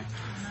بكلمة.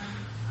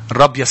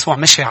 الرب يسوع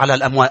مشي على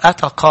الأمواج،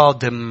 أتى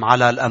قادم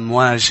على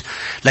الأمواج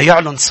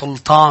ليعلن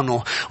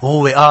سلطانه.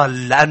 وهو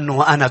قال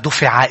لأنه أنا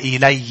دفع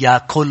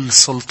إلي كل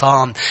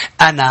سلطان،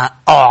 أنا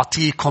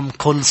أعطيكم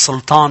كل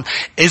سلطان.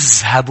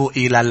 اذهبوا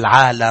إلى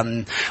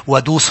العالم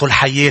ودوسوا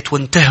الحياة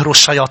وانتهروا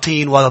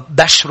الشياطين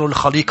وبشروا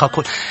الخليقة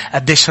كل.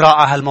 قديش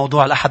رائع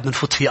هالموضوع. الأحد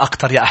منفوت فيه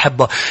أكتر يا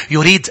أحبة.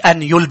 يريد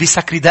أن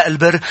يلبسك رداء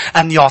البر،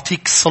 أن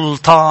يعطيك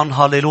سلطان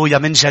هاليلويا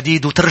من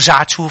جديد،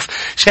 وترجع تشوف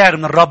شعر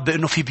من الرب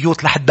إنه في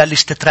بيوت رح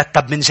تبلش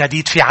تترتب من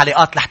جديد، في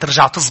علاقات رح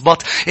ترجع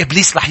تزبط.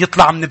 إبليس رح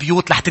يطلع من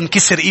بيوت رح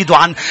تنكسر إيده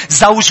عن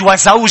زوج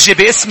وزوجة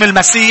باسم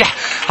المسيح.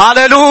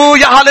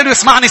 هاليلويا هاليلويا.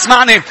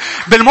 اسمعني.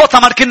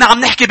 بالمؤتمر كنا عم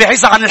نحكي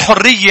بعظة عن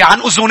الحرية،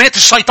 عن أذونات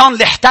الشيطان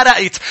اللي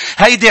احترقت.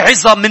 هيدي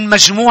عظة من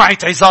مجموعة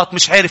عظات.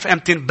 مش عارف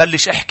امتى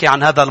نبلش احكي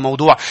عن هذا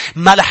الموضوع.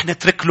 ما رح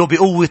نترك له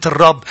بقوة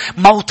الرب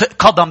موطئ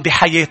قدم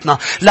بحياتنا،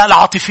 لا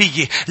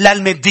العاطفية، لا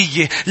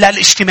المادية، لا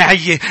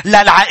الاجتماعية،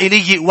 لا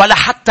العائلية، ولا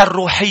حتى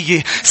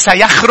الروحية.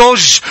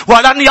 سيخرج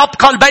ولن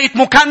يبقى البيت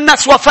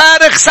مكنس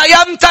وفارغ،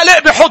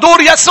 سيمتلئ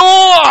بحضور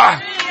يسوع.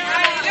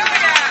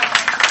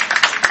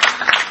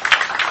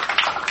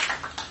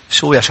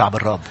 شو يا شعب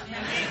الرب؟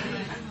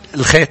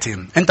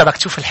 الخاتم. انت بدك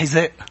تشوف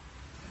الحذاء.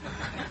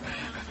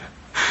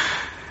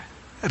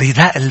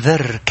 رداء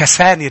البر.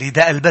 كساني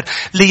رداء البر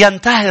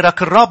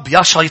لينتهرك الرب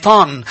يا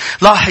شيطان.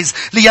 لاحظ،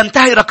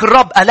 لينتهرك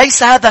الرب.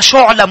 أليس هذا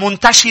شعلة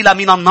منتشلة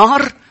من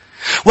النار؟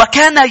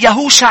 وكان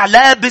يهوشع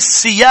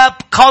لابس ثياب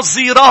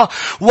قذرة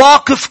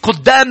واقف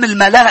قدام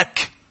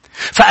الملاك.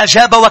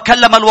 فأجاب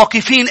وكلم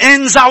الواقفين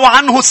انزعوا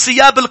عنه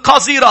الثياب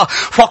القذرة.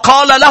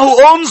 فقال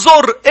له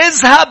انظر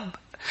اذهب،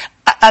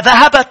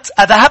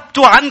 أذهبت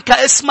عنك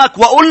اسمك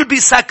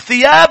وألبسك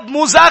ثياب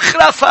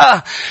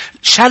مزخرفة.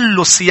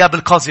 شلوا الثياب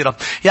القذرة.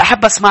 يا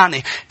أحب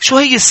اسمعني، شو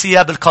هي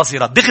الثياب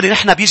القذرة؟ دغري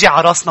نحن بيجي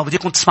عراسنا،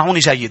 وبديكم تسمعوني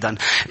جيدا.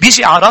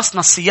 بيجي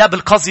عراسنا الثياب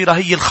القذرة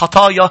هي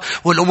الخطايا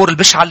والأمور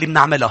البشعة اللي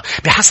بنعملها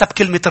بحسب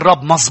كلمة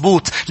الرب.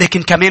 مزبوط.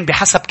 لكن كمان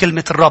بحسب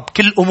كلمة الرب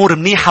كل أمور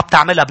منيحة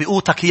بتعملها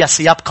بقوتك هي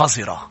ثياب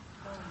قذرة.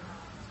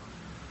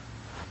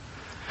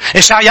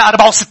 إشعياء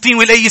 64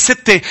 والآية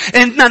 6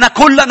 إننا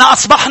كلنا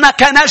أصبحنا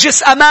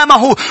كنجس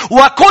أمامه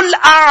وكل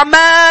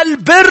أعمال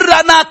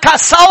برنا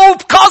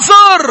كثوب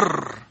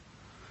قذر.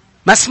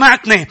 ما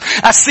سمعتني؟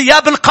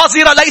 الثياب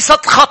القذرة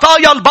ليست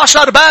خطايا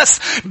البشر بس،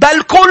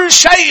 بل كل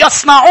شيء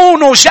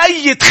يصنعونه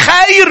جيد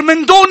خير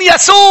من دون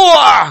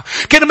يسوع.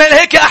 كرمال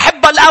هيك يا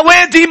أحبة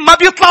الأوادم ما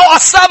بيطلعوا على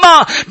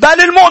السماء،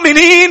 بل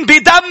المؤمنين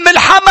بدم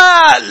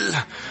الحمل.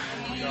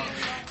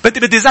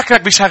 بدي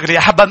ذكرك بشغلة يا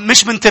حبا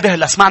مش منتبه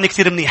لها. اسمعني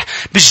كتير منيح.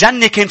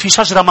 بالجنة كان في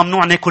شجرة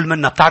ممنوع ناكل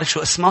منها. بتعرف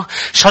شو اسمها؟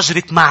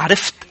 شجرة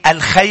معرفة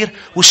الخير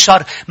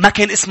والشر. ما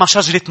كان اسمها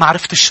شجرة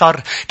معرفة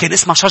الشر، كان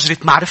اسمها شجرة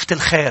معرفة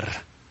الخير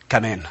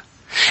كمان.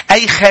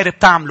 أي خير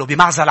بتعمله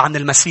بمعزل عن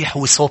المسيح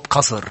هو صوب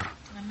قذر.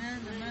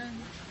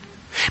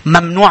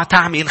 ممنوع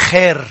تعمل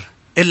خير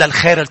إلا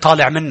الخير اللي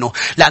طالع منه،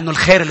 لأنه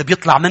الخير اللي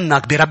بيطلع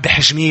منك بيربح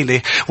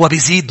جميلة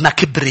وبيزيدنا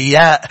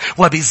كبرياء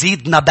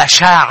وبيزيدنا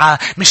بشاعة.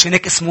 مش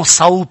هيك اسمه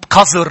صوب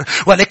قذر.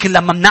 ولكن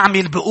لما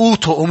بنعمل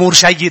بقوته أمور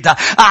جيدة،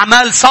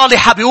 أعمال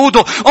صالحة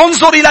بقوته.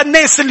 انظر إلى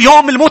الناس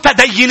اليوم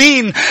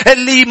المتدينين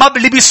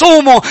اللي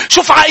بيصوموا.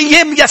 شوف على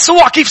أيام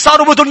يسوع كيف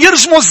صاروا بدهم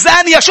يرجموا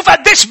الزانية. شوف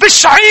قديش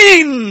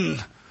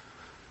بشعين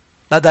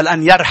بدل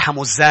أن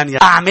يرحموا الزانية.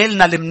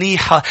 أعمالنا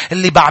المنيحة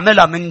اللي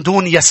بعملها من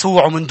دون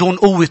يسوع ومن دون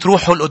قوة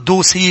روحه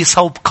القدوس هي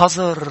صوب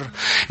قذر.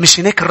 مش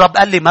هناك الرب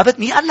قال لي ما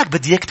بدني. قال لك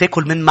بدي اياك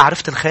تاكل من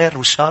معرفة الخير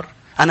والشر.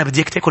 أنا بدي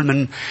اياك تاكل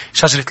من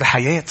شجرة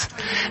الحياة.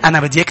 أنا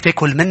بدي اياك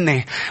تاكل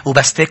مني،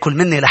 وبس تاكل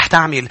مني رح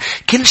تعمل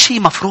كل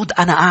شيء مفروض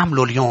أنا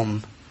أعمله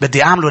اليوم.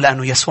 بدي أعمله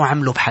لأنه يسوع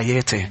عمله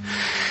بحياتي.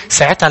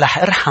 ساعتها رح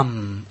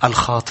أرحم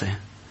الخاطئ.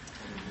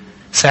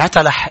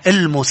 ساعتها رح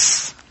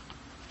ألمس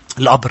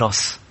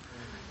الأبرص.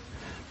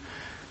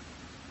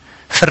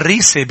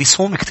 فريسي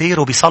بيصوم كتير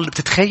وبيصلي.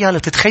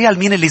 بتتخيل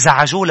مين اللي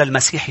زعجوه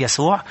للمسيح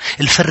يسوع؟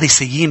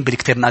 الفريسيين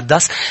بالكتاب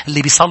المقدس،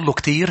 اللي بيصلوا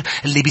كتير،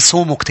 اللي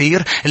بيصوموا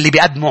كتير، اللي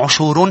بيقدموا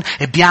عشورهم،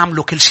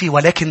 بيعملوا كل شيء،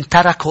 ولكن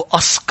تركوا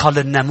أثقل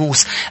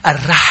الناموس: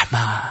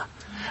 الرحمة،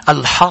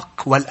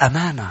 الحق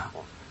والأمانة.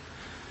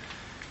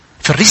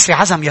 فريسي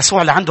عزم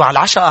يسوع اللي عنده على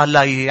العشاء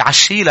اللي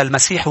يعشيه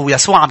للمسيح،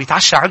 ويسوع عم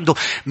يتعشى عنده.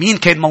 مين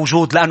كان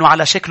موجود؟ لأنه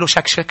على شكله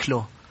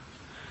شكله.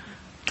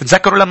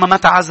 تتذكروا لما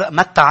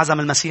متى عزم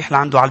المسيح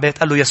لعنده على البيت؟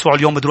 قال له يسوع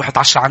اليوم بدي روح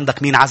اتعشى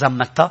عندك. مين عزم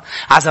متى؟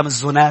 عزم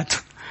الزنات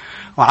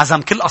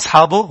وعزم كل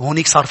أصحابه.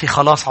 هونيك صار في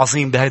خلاص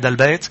عظيم بهذا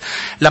البيت.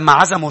 لما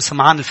عزموا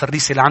سمعان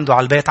الفريسي اللي عنده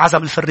على البيت،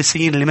 عزم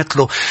الفريسيين اللي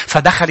مثله.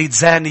 فدخلت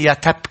زانية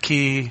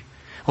تبكي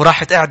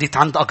وراحت قعدت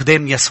عند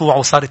أقدام يسوع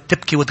وصارت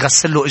تبكي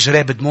وتغسل له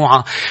إجريه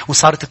بدموعها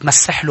وصارت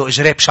تمسح له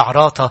إجريه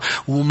بشعراتها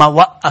وما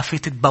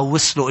وقفت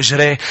تبوس له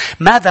إجريه.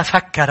 ماذا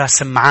فكر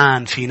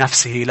سمعان في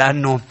نفسه؟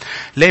 لأنه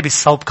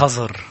لابس ثوب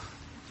قذر.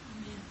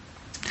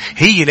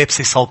 هي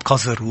لابسة ثوب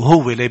قذر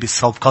وهو لابس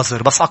ثوب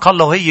قذر، بس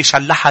أقله هي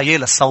شلحها يا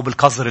للثوب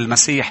القذر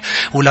المسيح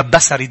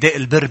ولبسها رداء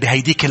البر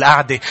بهيديك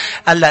القعدة.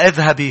 قال لها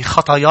اذهبي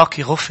خطاياك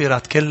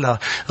غفرت كلها،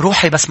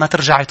 روحي بس ما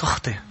ترجعي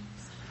تخطي.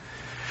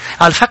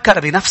 قال فكر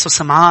بنفسه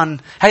سمعان،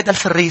 هيدا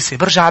الفريسي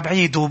برجع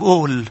بعيد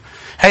وبقول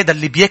هيدا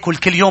اللي بياكل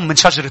كل يوم من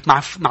شجرة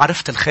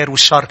معرفة الخير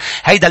والشر،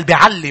 هيدا اللي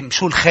بيعلم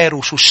شو الخير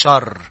وشو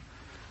الشر،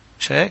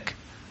 مش هيك؟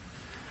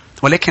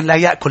 ولكن لا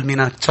يأكل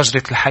من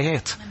شجرة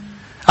الحياة.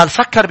 قال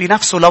فكر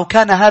بنفسه لو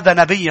كان هذا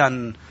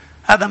نبيا،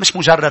 هذا مش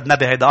مجرد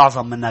نبي، هذا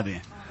أعظم من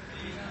نبي.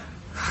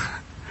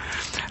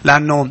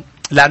 لأنه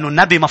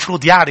النبي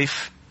مفروض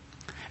يعرف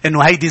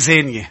إنه هيدي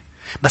زانية،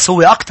 بس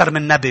هو أكتر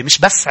من نبي. مش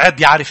بس عيب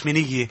يعرف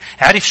منية،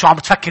 عرف شو عم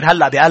تفكر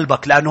هلأ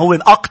بقلبك، لأنه هو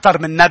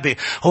أكتر من نبي،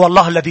 هو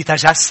الله الذي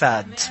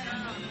تجسد.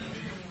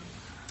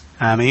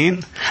 آمين.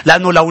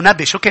 لأنه لو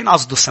نبي شو كان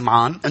قصده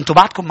سمعان؟ أنتوا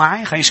بعدكم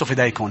معي؟ خلينا نشوف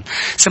إيديكم.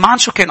 سمعان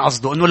شو كان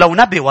قصده؟ إنه لو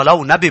نبي،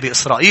 ولو نبي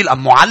بإسرائيل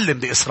أم معلم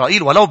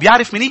بإسرائيل، ولو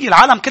بيعرف منية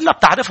العالم كلها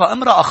بتعرفها،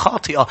 امرأة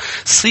خاطئة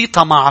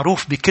صيتها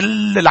معروف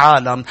بكل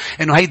العالم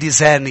إنه هيدي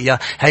زانية،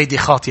 هيدي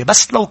خاطئة.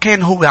 بس لو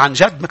كان هو عن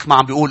جد مثل ما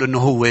عم بيقول إنه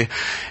هو،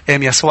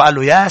 قام يسوع قال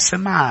له يا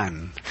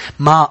سمعان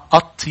ما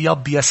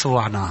أطيب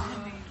يسوعنا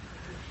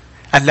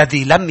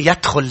الذي لم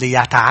يدخل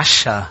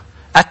ليتعشى،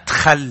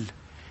 أدخل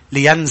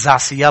لينزع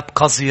ثياب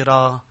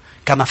قذرة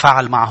كما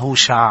فعل مع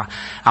هوشع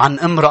عن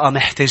امرأة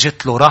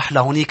محتاجت له. راح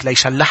لهونيك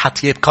ليشلحها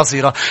ثياب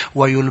قذرة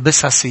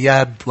ويلبسها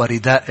ثياب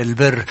ورداء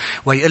البر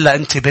ويقول لها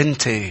أنت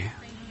بنتي.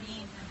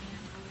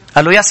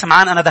 قال له يا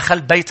سمعان أنا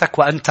دخلت بيتك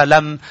وأنت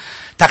لم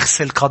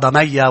تغسل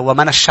قدمي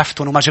وما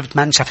نشفتن وما جبت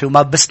منشفي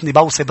وما بستني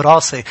بوسي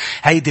براسي.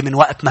 هيدي من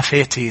وقت ما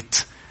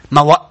فاتت،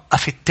 ما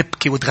وقفت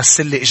تبكي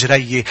وتغسل لي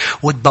إجري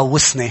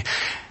وتبوسني.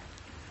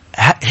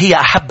 هي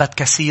أحبت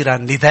كثيرا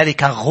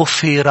لذلك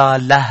غفر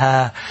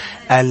لها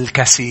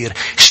الكثير.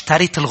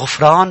 اشتريت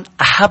الغفران،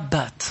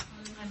 أحبت.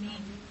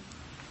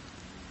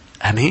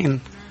 أمين.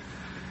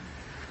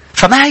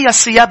 فما هي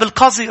الثياب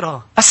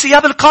القذرة؟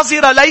 الثياب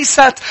القذرة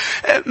ليست،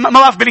 ما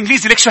بعرف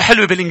بالإنجليزي ليك شو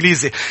حلو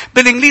بالإنجليزي.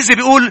 بالإنجليزي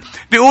بيقول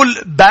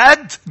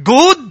bad,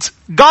 good,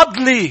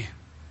 godly.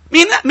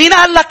 مين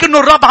قال لك إنه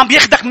الرب عم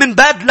بياخدك من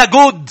bad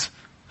لجود؟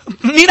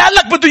 مين قال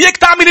لك بده إياك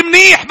تعمل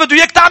منيح، بده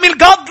إياك تعمل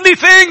godly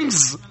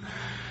things؟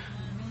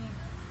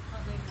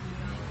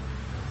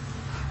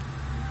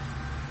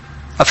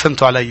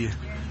 فهمتوا علي؟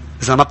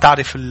 إذا ما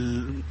بتعرف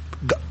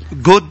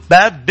good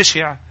bad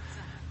بشع،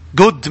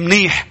 good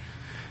منيح،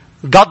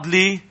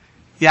 godly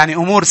يعني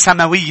أمور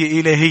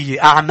سماوية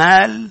إلهية،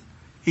 أعمال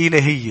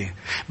إلهية.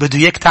 بده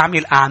إياك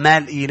تعمل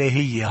أعمال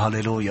إلهية.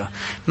 هاليلويا.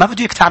 ما بده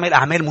إياك تعمل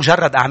أعمال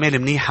مجرد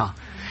أعمال منيحة.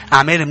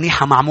 أعمال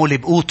منيحة معمولة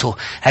بقوته.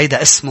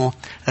 هيدا اسمه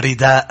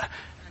رداء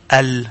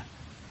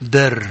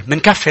البر. من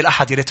كفي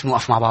الأحد يريد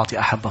نوقف مع بعض يا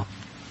أحبة.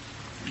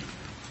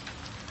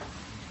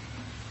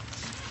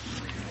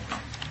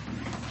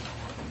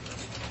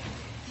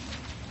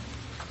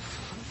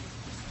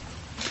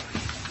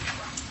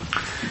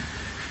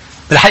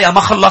 بالحقيقة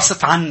ما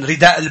خلصت عن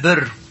رداء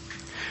البر،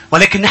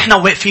 ولكن نحن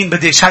واقفين.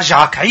 بدي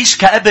أشجعك عيش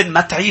كابن،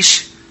 ما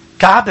تعيش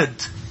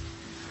كعبد.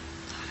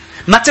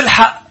 ما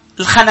تلحق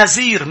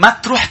الخنازير، ما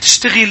تروح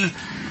تشتغل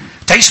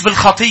تعيش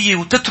بالخطية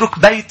وتترك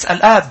بيت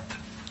الآب،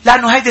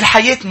 لأنه هذه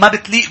الحياة ما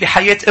بتليق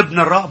بحياة ابن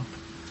الرب.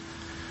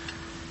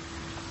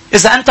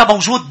 إذا أنت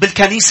موجود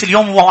بالكنيسة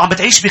اليوم وعم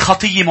بتعيش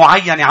بخطية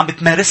معينة عم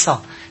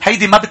بتمارسها،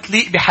 هيدي ما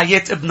بتليق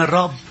بحياة ابن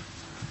الرب.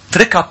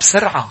 تركها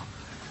بسرعة،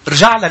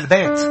 رجع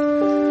للبيت.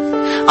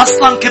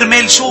 أصلاً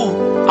كرمال شو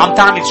عم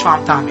تعمل؟ شو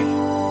عم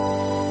تعمل؟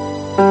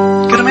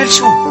 كرمال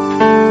شو؟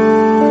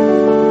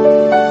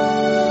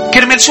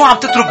 كرمال شو عم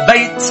تترك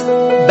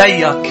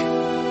بيك؟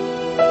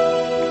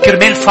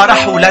 كرمال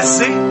فرح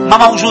ولذة ما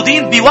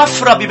موجودين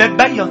بوفرة ببيت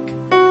بيك.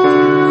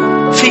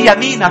 في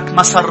يمينك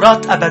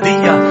مسرات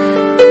أبدية.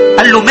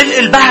 قال له ملء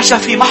البهجة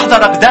في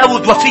محضرك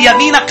داود، وفي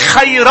يمينك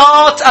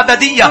خيرات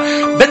أبدية.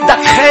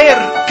 بدك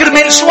خير،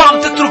 كرمال شو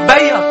عم تترك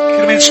بيك؟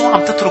 كرمال شو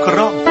عم تترك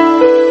الرب؟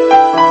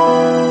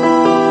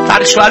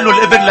 تعرف شو قال له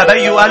الابن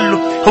لبيه؟ قال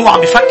له هو عم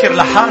بيفكر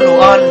لحاله،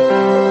 قال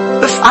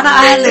أنا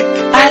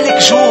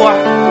أهلك جوع،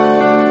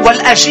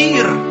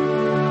 والأجير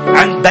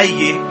عند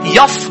بيي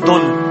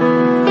يفضل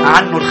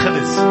عنه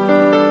الخبز.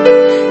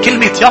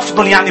 كلمة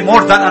يفضل يعني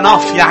more than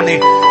enough،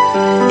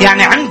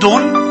 يعني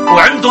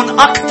عندهم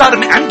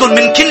أكتر عندهم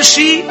من كل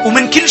شيء،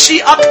 ومن كل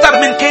شيء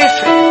أكتر من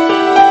كافي.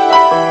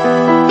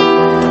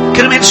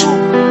 كرمال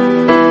شو؟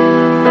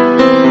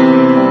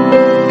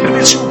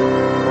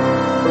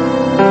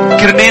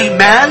 كرمال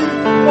مال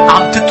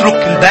عم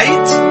تترك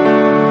البيت؟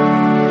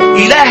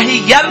 إلهي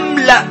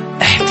يملأ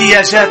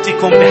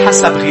احتياجاتكم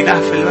بحسب غناه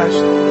في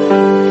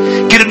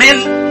المجد.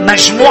 كرمال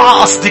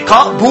مجموعة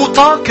أصدقاء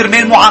بوطة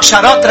كرمال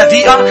معاشرات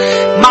رديئة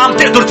ما عم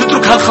تقدر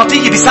تترك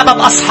هالخطية بسبب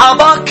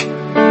أصحابك.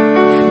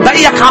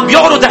 بقيك عم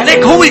بيعرض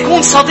عليك هو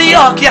يكون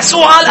صديقك.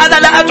 يسوع قال أنا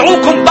لا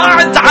أدعوكم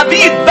بعد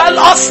عبيد بل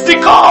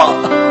أصدقاء.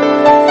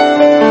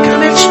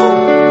 كرمال شو؟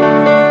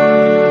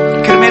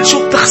 كرمال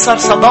شو بتخسر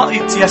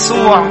صداقة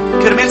يسوع؟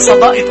 كرمال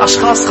صداقة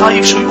أشخاص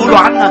خايف شو يقولوا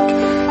عنك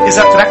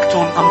إذا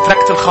تركتهم أم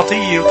تركت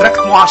الخطية وتركت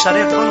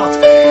معاشرات غلط.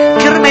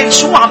 كرمال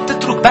شو عم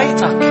تترك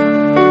بيتك؟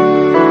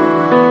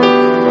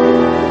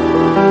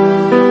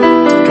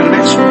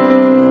 كرمال شو؟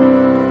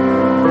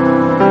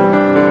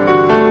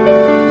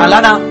 قال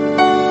أنا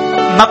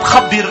ما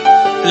بخبر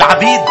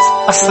العبيد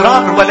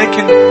أسرار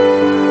ولكن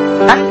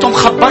أنتم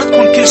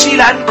خبرتكم كل شيء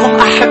لأنكم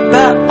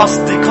أحباء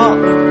أصدقاء.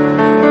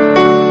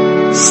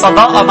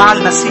 الصداقة مع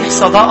المسيح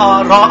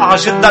صداقة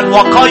رائعة جدا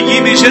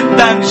وقيمة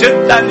جدا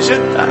جدا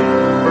جدا.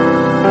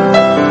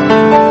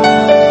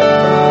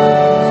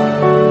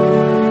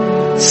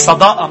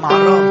 الصداقة مع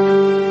الرب.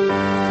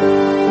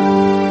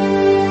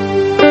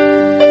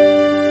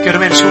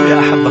 كرمال شو يا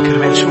أحبة؟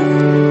 كرمال شو؟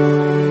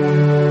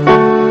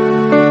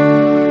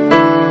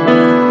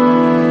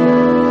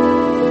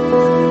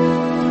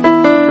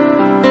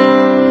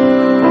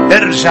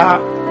 ارجع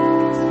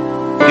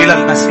إلى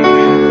المسيح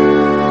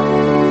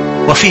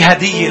وفي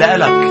هدية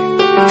لك.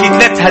 في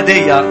 3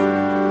 هدايا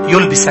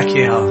يلبسك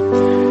إياها.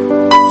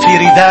 في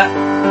رداء،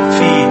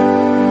 في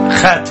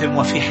خاتم،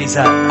 وفي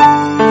حذاء.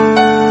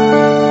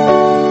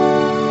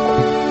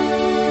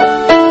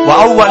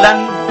 وأولا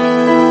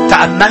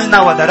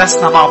تأملنا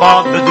ودرسنا مع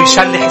بعض بده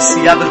يشلح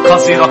الثياب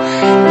القذرة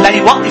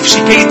ليوقف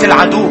شكاية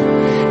العدو.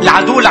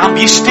 العدو اللي عم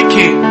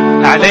يشتكي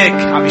عليك،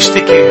 عم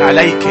يشتكي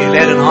عليك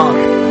ليل نهار،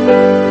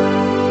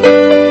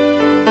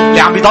 اللي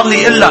عم يضل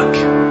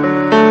يقلك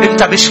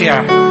انت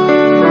بشع،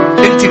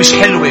 انت مش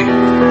حلوة،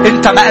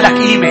 انت ما لك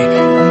قيمة،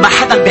 ما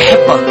حدا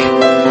بيحبك،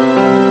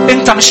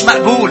 انت مش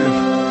مقبول،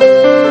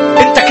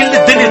 انت كل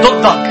الدنيا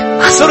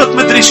ضدك، خسرت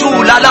مدري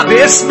شو. لا لا،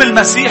 باسم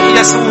المسيح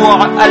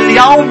يسوع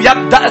اليوم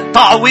يبدأ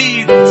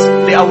التعويض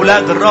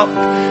لأولاد الرب.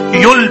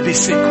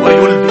 يلبسك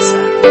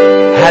ويلبسك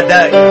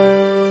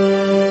هدايا.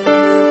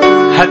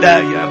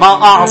 هدايا.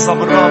 ما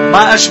أعظم الرب،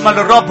 ما أجمل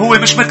الرب. هو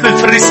مش مثل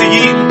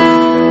الفريسيين.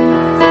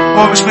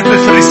 هو مش مثل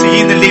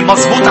الفريسيين اللي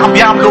مزبوط عم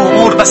بيعملوا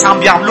أمور بس عم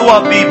بيعملوها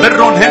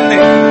ببرهم هن.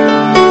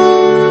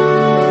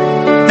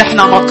 نحن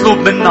مطلوب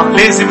منا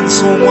لازم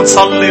نصوم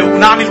ونصلي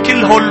ونعمل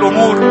كل هول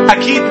الأمور.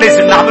 أكيد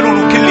لازم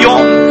نعملهم كل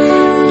يوم،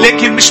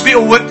 لكن مش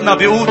بقوتنا،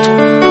 بقوته.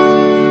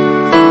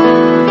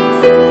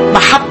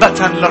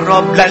 محبة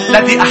للرب،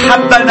 للذي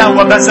أحبنا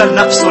وبذل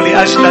نفسه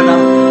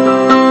لأجلنا.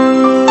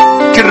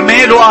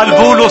 كرماله قال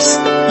بولس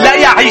لا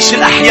يعيش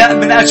الأحياء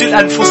من أجل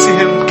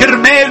أنفسهم.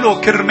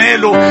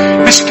 كرماله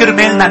مش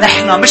كرمالنا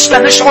نحن، مش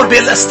لنشعر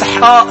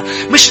بالاستحقاق،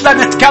 مش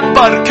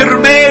لنتكبر.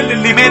 كرمال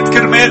اللي مات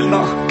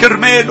كرمالنا.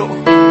 كرماله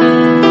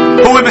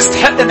هو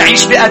مستحق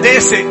نعيش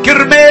بقداسة.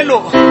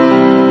 كرماله،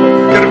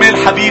 كرمال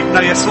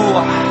حبيبنا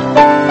يسوع.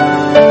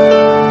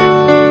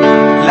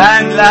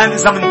 الآن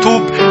إذا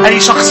منتوب أي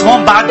شخص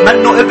هون بعد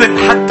منه ابن،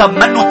 حتى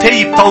منه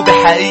تايب توبة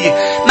حقيقية،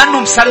 منه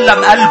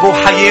مسلم قلبه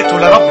وحياته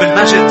لرب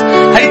المجد،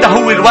 هيدا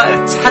هو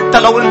الوقت. حتى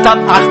لو أنت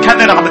على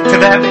الكاميرا عم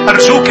تتابعني،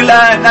 أرجوك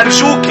الآن،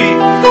 أرجوكي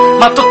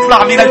ما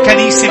تطلع من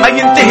الكنيسة، ما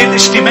ينتهي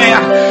الاجتماع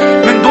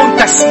من دون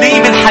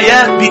تسليم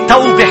الحياة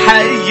بتوبة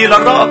حقيقية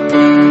للرب.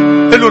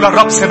 قل له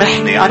للرب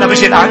سامحني، أنا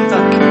بجي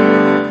لعندك،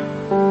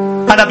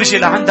 أنا بجي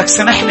لعندك.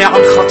 سامحني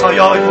عن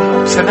خطاياي،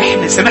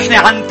 سامحني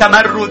عن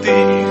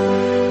تمردي.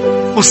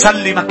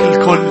 أسلمك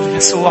الكل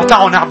يسوع.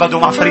 تعالوا نعبده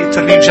مع فريق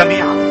الترنيم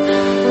جميعا.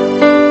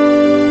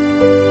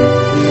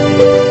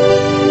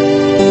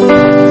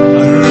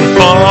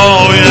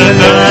 أرفع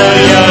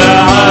يداي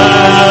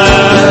عاليا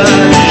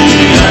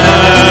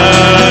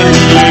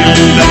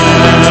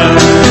لله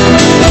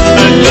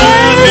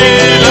الذي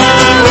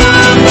له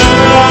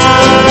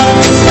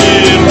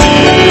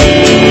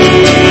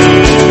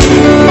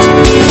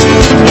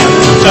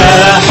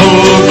أفتح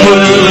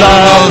كل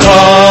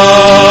قلبي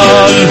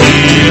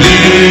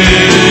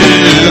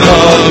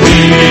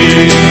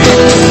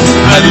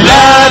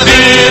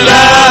الذي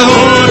له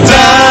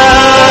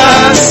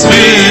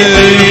تسبيح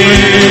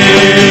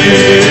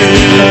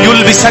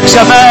يلبسك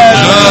جمال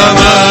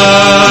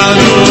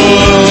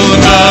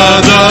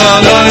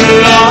نزل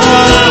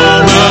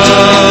الرحمن.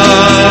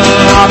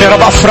 يا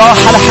رب أفراح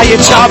على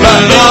حياة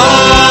شعبك.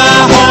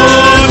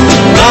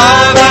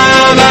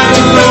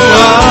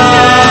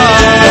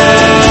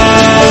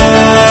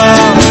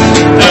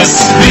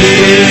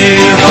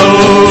 تسبيح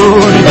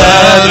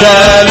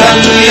بدل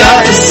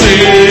اليأس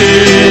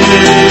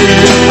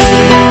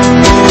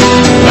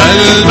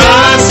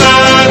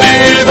ألبسني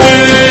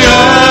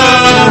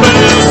ثياب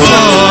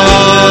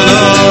الصلاة.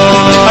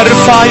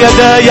 أرفع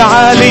يداي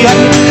عاليا،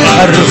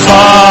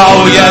 أرفع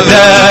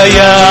يداي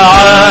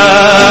عاليا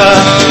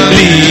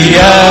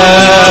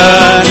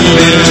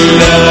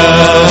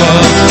لله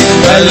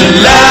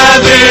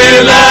الذي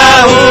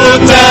له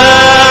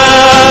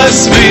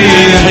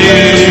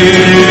تسبيحي.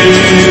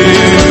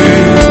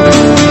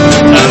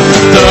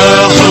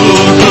 أفتح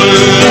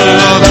كل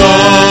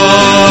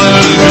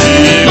قلبي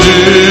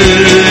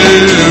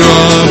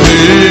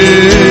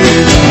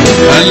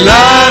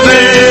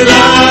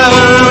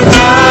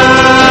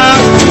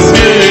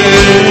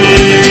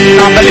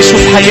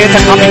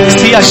حياتك عم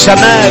يكسيها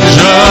الجمال.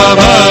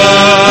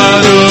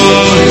 جمال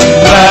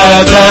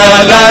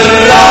بدل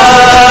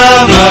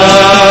الرماد،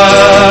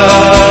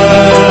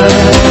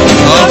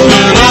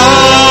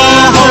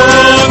 أفراح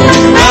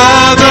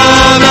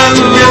بدل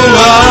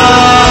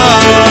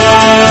اللواء،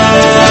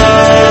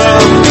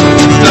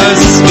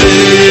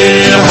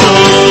 تسبيح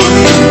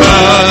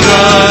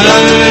بدل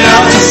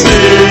اليأس،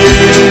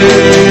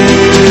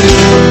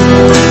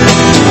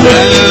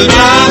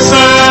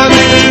 الجسد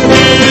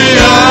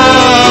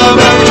ثياب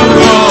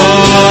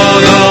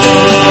الغضب.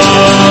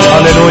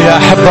 هللويا.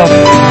 أحبه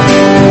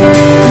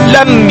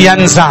لم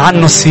ينزع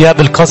عنه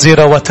الثياب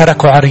القذرة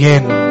وتركه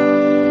عريان،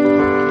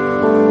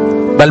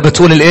 بل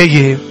بتقول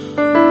الآية: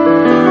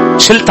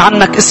 شلت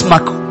عنك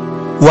اسمك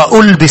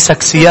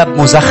وألبسك ثياب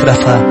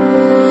مزخرفة.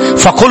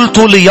 فقلت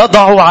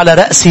ليضعوا على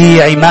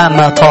رأسه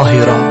عمامة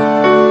طاهرة،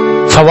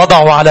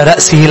 فوضعوا على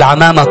رأسه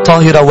العمامة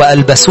الطاهرة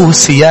وألبسوه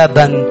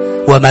ثيابا،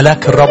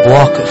 وملاك الرب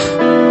واقف.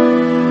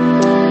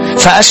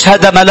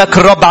 فأشهد ملاك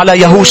الرب على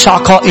يهوشع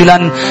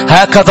قائلا: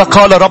 هكذا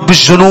قال رب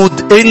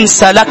الجنود، إن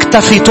سلكت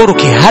في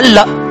طرقي.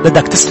 هلأ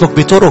بدك تسلك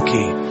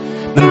بطرقي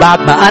من بعد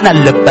ما أنا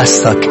اللي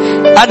لبستك.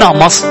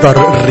 أنا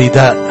مصدر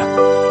الرداء.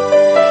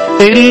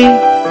 إن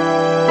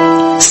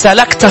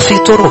سلكت في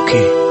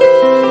طرقي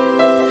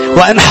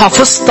وإن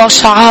حفظت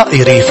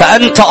شعائري،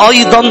 فأنت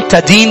أيضا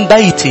تدين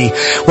بيتي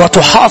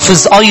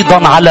وتحافظ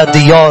أيضا على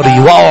دياري،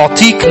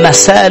 وأعطيك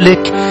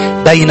مسالك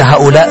بين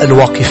هؤلاء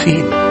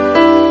الواقفين.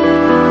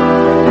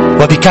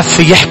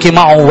 وبكفي يحكي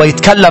معه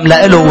ويتكلم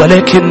لإله،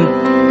 ولكن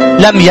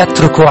لم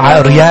يتركوا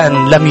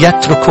عريان، لم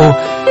يتركوا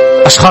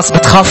أشخاص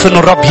بتخاف إنه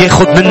الرب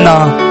ياخد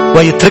منا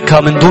ويتركها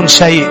من دون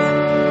شيء.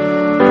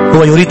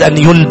 هو يريد أن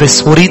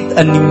يلبس، يريد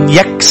أن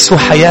يكسو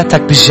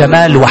حياتك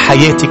بالجمال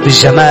وحياتك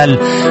بالجمال.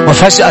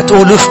 وفجأة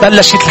تقول: أوف،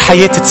 بلشت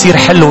الحياة تصير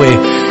حلوة.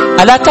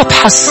 ألا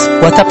تبحث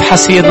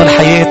وتبحثي إنه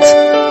الحياة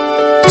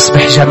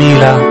تصبح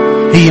جميلة؟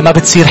 هي ما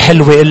بتصير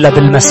حلوة إلا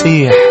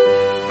بالمسيح،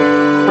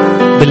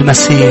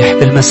 بالمسيح،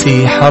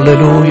 بالمسيح.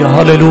 هللويا،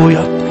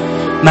 هللويا.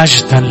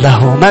 مجدا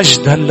له،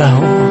 مجدا له،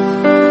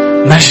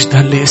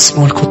 مجدا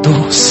لاسمه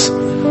القدوس.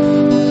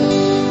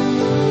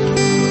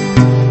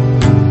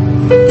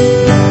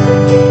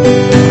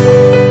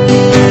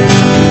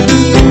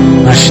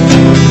 مجدا،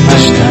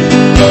 مجدا.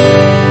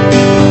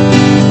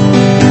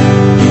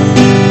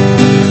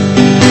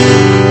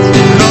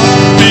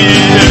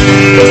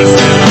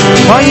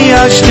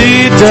 مية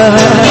جديدة،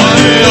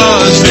 مية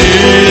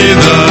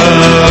جديدة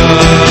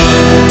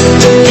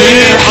في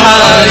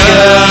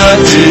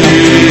حياتي.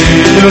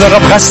 قل له: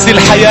 رب غسل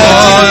حياتي.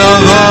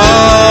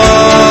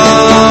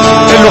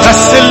 قل له: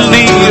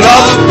 غسلني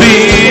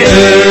ربي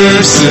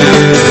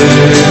ارسل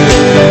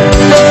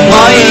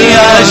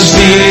مية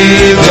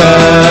جديدة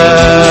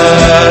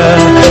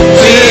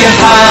في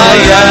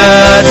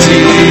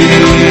حياتي،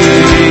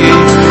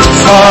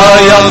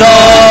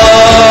 فيضان.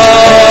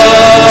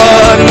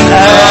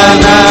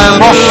 أنا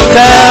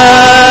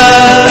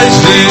محتاج،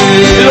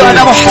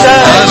 أنا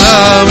محتاج، أنا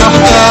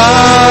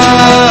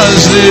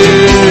محتاج.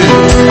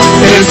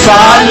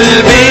 افعل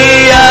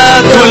بيا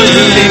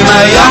كل ما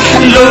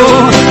يحلو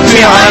في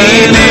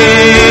عيني.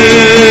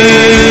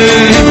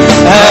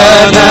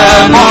 أنا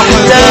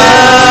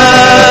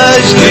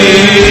محتاج لي،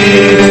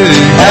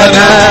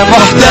 أنا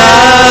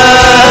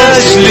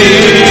محتاج لي.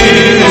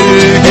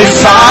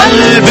 افعل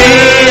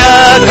بيا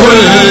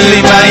كل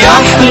ما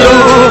يحلو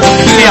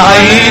في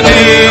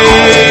عيني.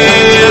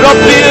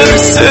 ربي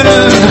ارسل،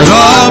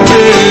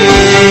 ربي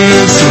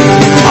ارسل.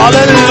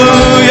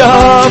 هللويا.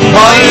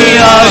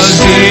 مية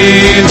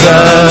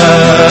جديدة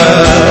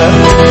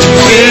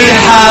في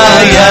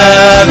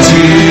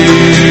حياتي،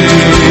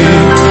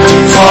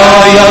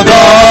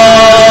 فيضان.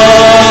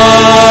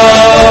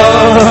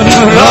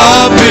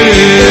 ربي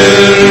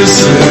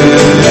ارسل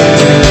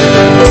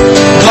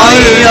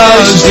مية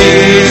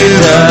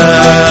جديدة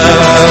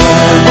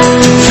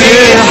في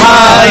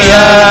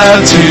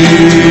حياتي،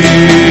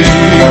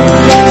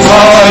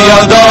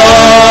 فيضان.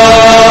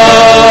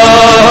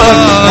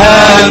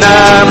 أنا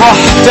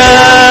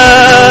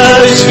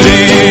محتاج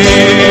لي،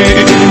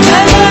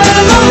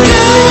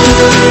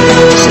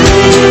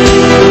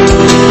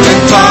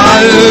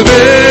 افعل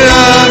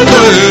بيا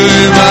كل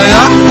ما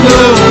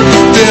يحلو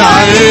في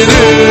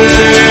عيني.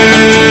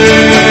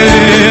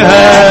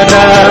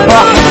 أنا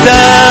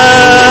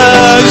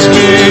محتاج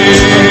لي،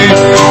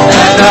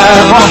 أنا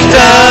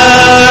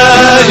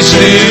محتاج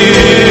لي.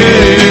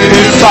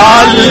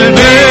 افعل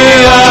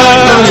بيا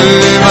كل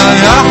ما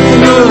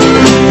يحلو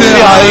في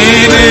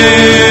عيني.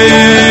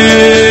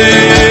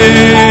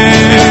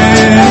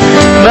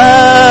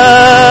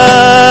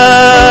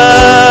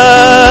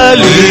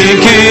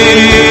 مالكي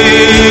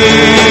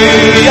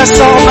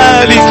يسوع،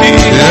 مالكي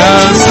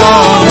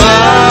يسوع،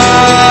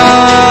 مالكي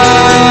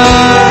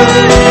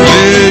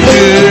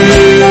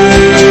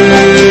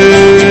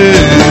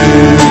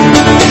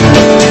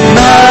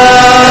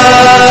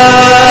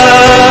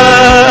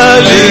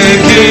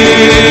مالكي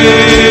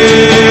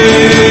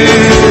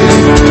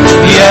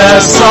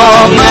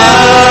يسوع،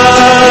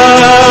 مالكي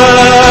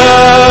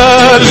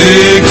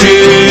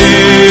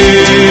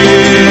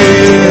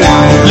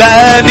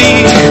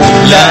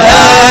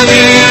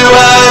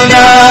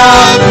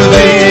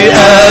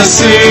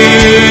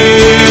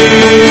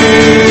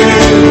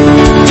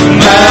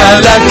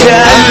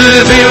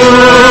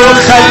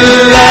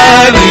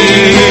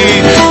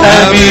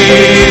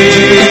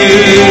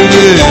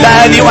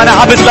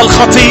أنا عبد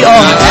للخطيئة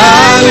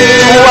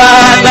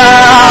وأنا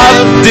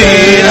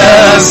عبدي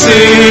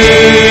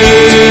أسير.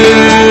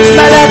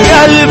 ملك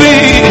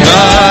قلبي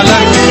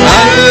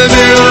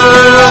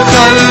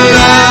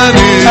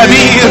وخلاني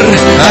أمير.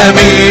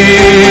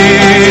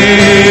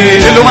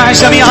 قلوا معي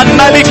جميعا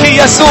ملكي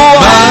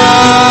يسوع.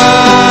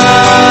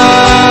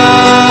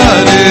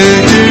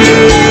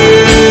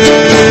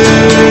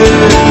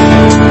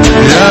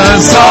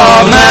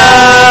 يسوع مالكي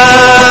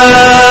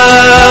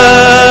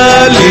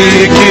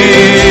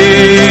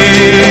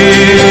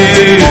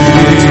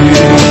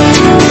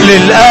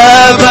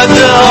للأبد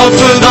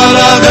أفضل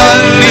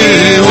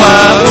أغني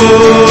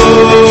وأقول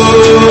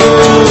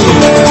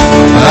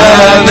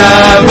أنا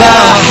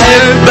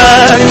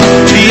بحبك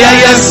يا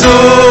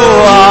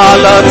يسوع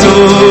على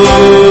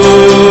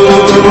طول.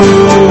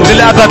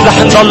 للأبد رح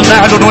نضل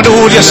نعلن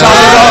ونقول يا شعب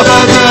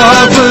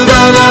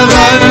أفضل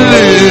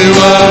أغني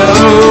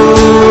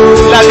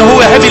وأقول لأنه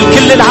هو عمل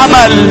كل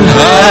العمل.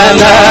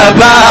 أنا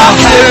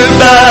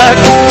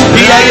بحبك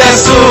يا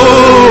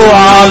يسوع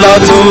على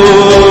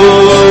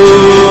طول.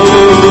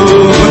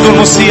 بدون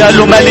موسيقى قال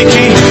له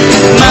ملكي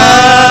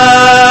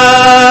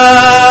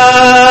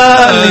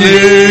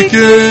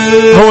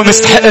مالكي. هو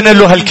مستحق نقول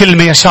له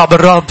هالكلمة يا شعب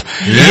الرب.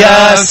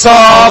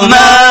 يسوع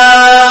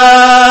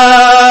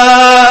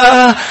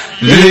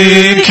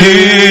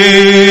مالكي.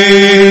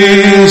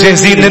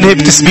 جاهزين ننهي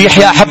بتسبيح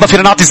يا أحبة؟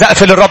 فينا نعطي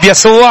زقفة للرب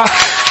يسوع،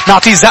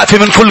 نعطيه زقفة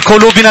من كل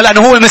قلوبنا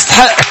لأنه هو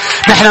مستحق.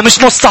 نحن مش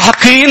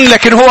مستحقين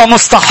لكن هو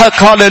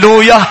مستحق.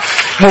 هاليلويا.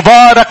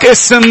 مبارك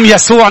اسم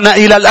يسوعنا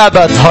إلى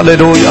الأبد.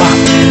 هاليلويا.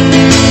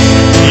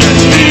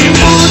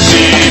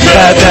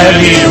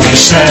 بدلي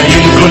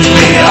وشايل كل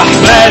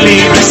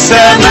أحمالي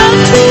بالسماء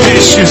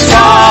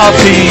بشفاع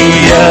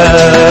فيا.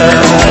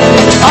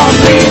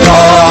 عمري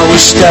ضاع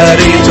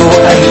واشتريته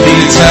قلبي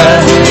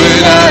تاه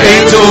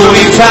ولقيته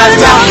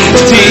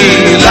وفتحتي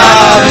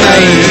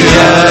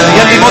لعنيا.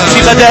 يلي مت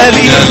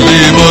بدالي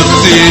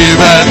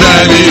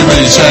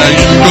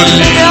وشايل كل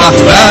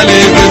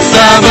أحمالي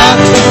بالسماء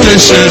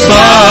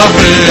بشفاع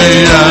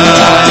فيا.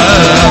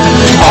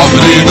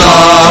 عمري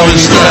ضاع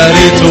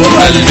واشتريته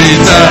قلبي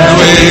تاه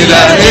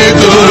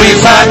ولقيته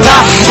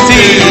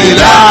وفتحتي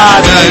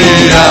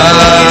لعنيا.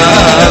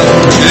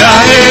 يا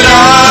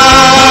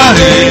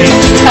إلهي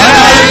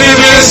أنا قلبي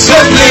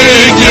بيسجد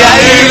ليك يا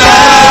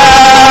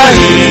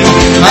إلهي.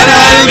 أنا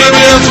قلبي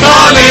بيخضع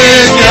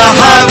ليك يا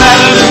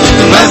حمل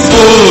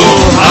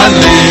مسبوح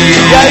عني.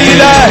 يا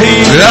إلهي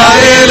يا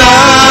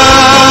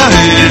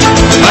إلهي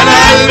أنا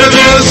قلبي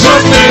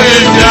بيسجد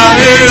ليك يا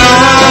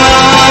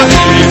إلهي.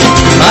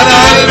 أنا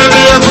قلبي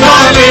بيخضع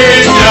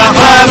ليك يا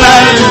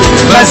حمل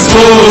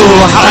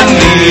مسبوح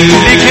عني.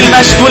 ليك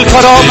المجد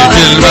والكرامة ليك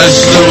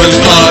المجد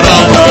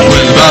والكرامة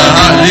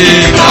والبهاء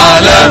ليك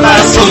على ما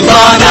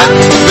سلطانك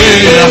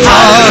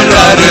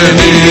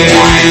بيحررني.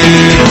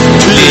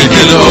 ليك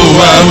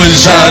القوة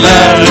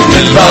والجلال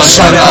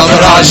البشر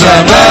أبرع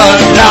جمال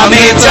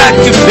نعمتك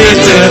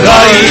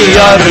بتغيرني.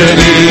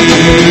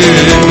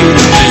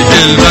 ليك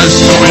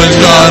المجد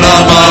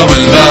والكرامة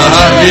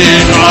والبهاء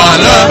ليك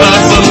على ما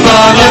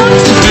سلطانك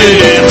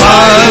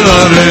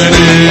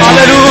بيحررني.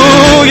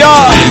 هللويا.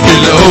 ليك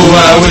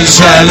القوة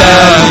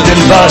والجلال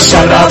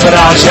البشر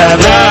أبرع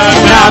جمال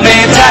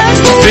نعمتك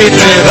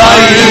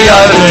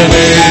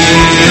بتغيرني.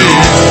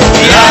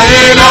 يا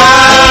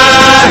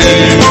إلهي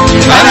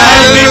أنا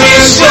قلبي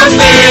بيشهد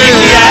ليك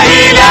يا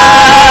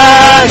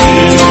إلهي.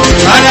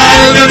 أنا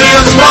قلبي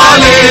بيخضع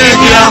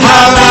ليك يا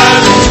حمل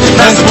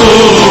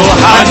مسبوح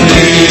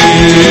عني.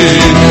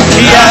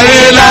 يا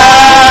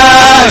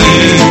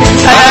إلهي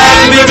أنا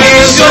قلبي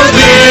بيشهد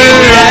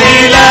ليك يا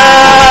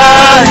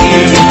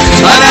إلهي.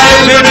 أنا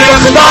قلبي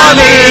بيخضع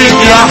ليك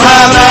يا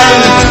حمل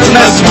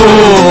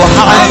مسبوح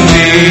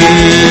عني.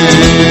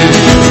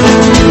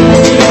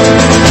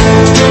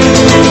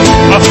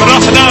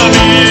 أفرحنا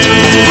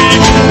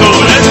بيك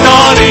طول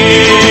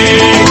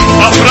الطريق.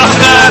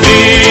 أفرحنا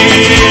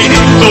بيك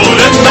طول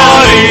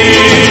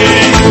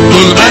الطريق.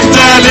 طول ما انت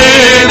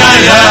لينا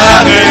يا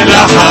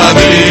أغلى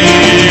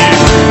حبيب.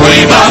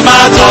 ومهما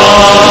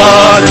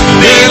طال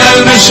بينا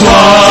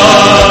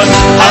المشوار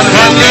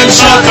هنغني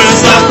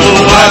لشخصك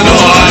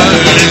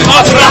ونعلن.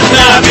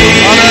 أفرحنا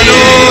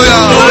بيك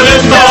طول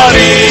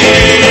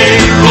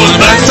الطريق. طول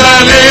ما انت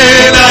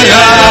لينا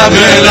يا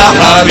أغلى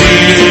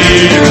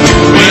حبيب.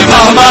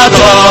 ومهما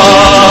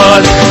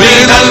طال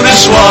بينا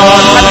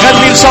المشوار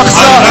هنغني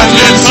لشخصك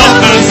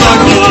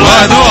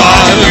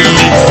ونعلن.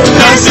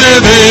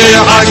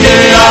 تسبيحك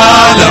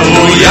يعلو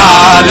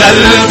على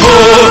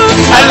الفوق.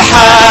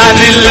 ألحان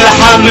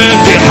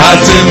الحمد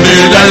حاتم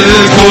إلى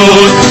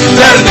الكون.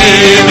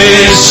 ترنيم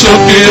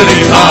الشكر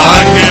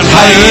معك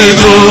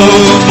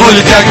حيدوم.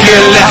 ملكك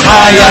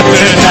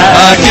لحياتنا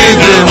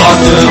أكيد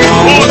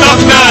مطلوب.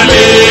 وقفنا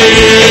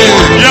ليك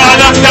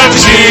يعلم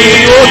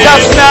تمجيد.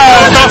 وقفنا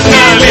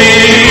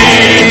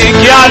ليك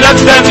يعلم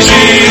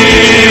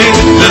تمجيد.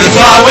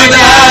 نرفع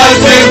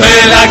ونقدم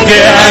لك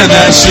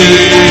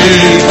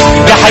أناشيد.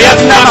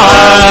 بحياتنا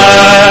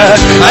معاك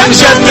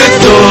أمجد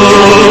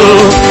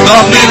بالدور.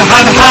 ضمن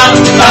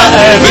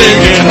حنحقق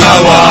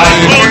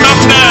بالمواعيد.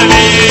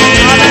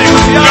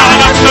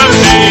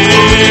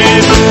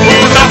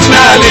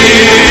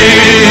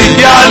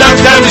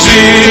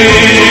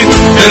 ونجيد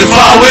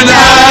نرفع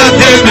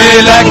ونقدم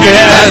لك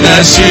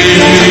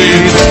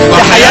أناشيد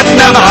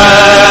وحياتنا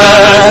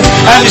معاك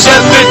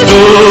أمجد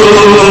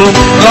بتدوم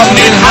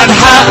ضامنين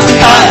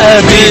حنحقق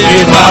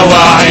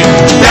بالمواعيد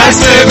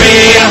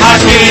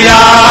تسبيحك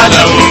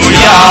يعلى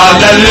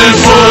ويعلى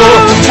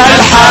الفوق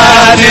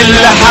ألحان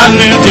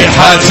الحمد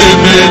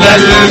حاتم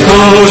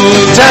للكون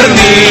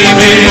ترنيم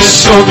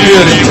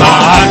الشكر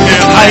معك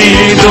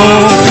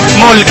حيدوم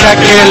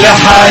ملكك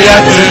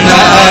لحياتنا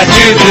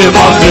أكيد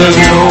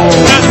مضمون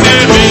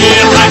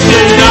تسبيحك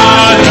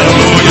يعلى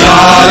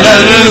ويعلى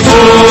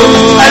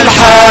الفوق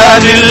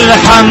ألحان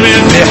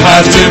الحمد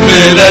حاتم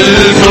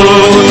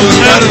للكون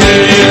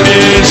ترنيم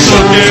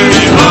الشكر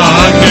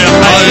معك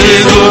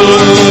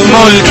حيدوم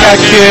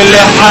ملكك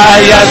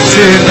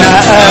لحياتنا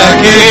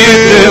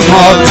أكيد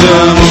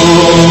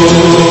مضمون.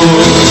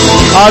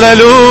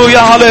 هللويا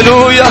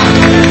هللويا.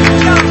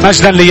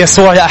 مجدا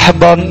ليسوع. يا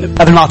أحبة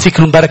قبل ما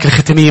أعطيكم البركة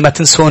الختمية ما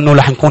تنسوا أنه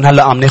رح نكون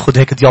هلأ عم ناخد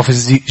هيك ضيافة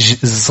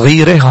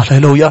صغيرة.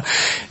 هللويا.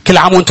 كل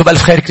عام وأنتم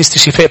بألف خير. كنيسة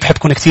الشفاء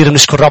بحبكم كتير.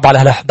 بنشكر الرب على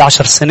هلا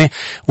 11 سنة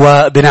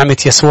وبنعمة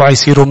يسوع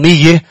يصيروا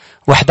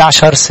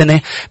 111 سنة.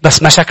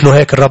 بس ما شكله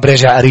هيك الرب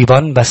راجع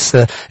قريبا. بس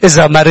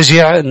إذا ما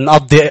رجع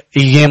نقضي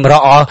أيام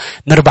رائعة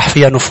نربح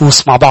فيها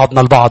نفوس مع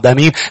بعضنا البعض.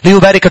 أمين.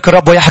 ليباركك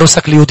الرب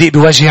ويحرسك ليضيء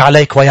بوجهه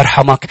عليك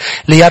ويرحمك.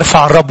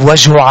 ليرفع الرب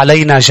وجهه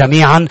علينا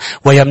جميعا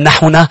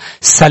ويمنحنا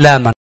سلاما.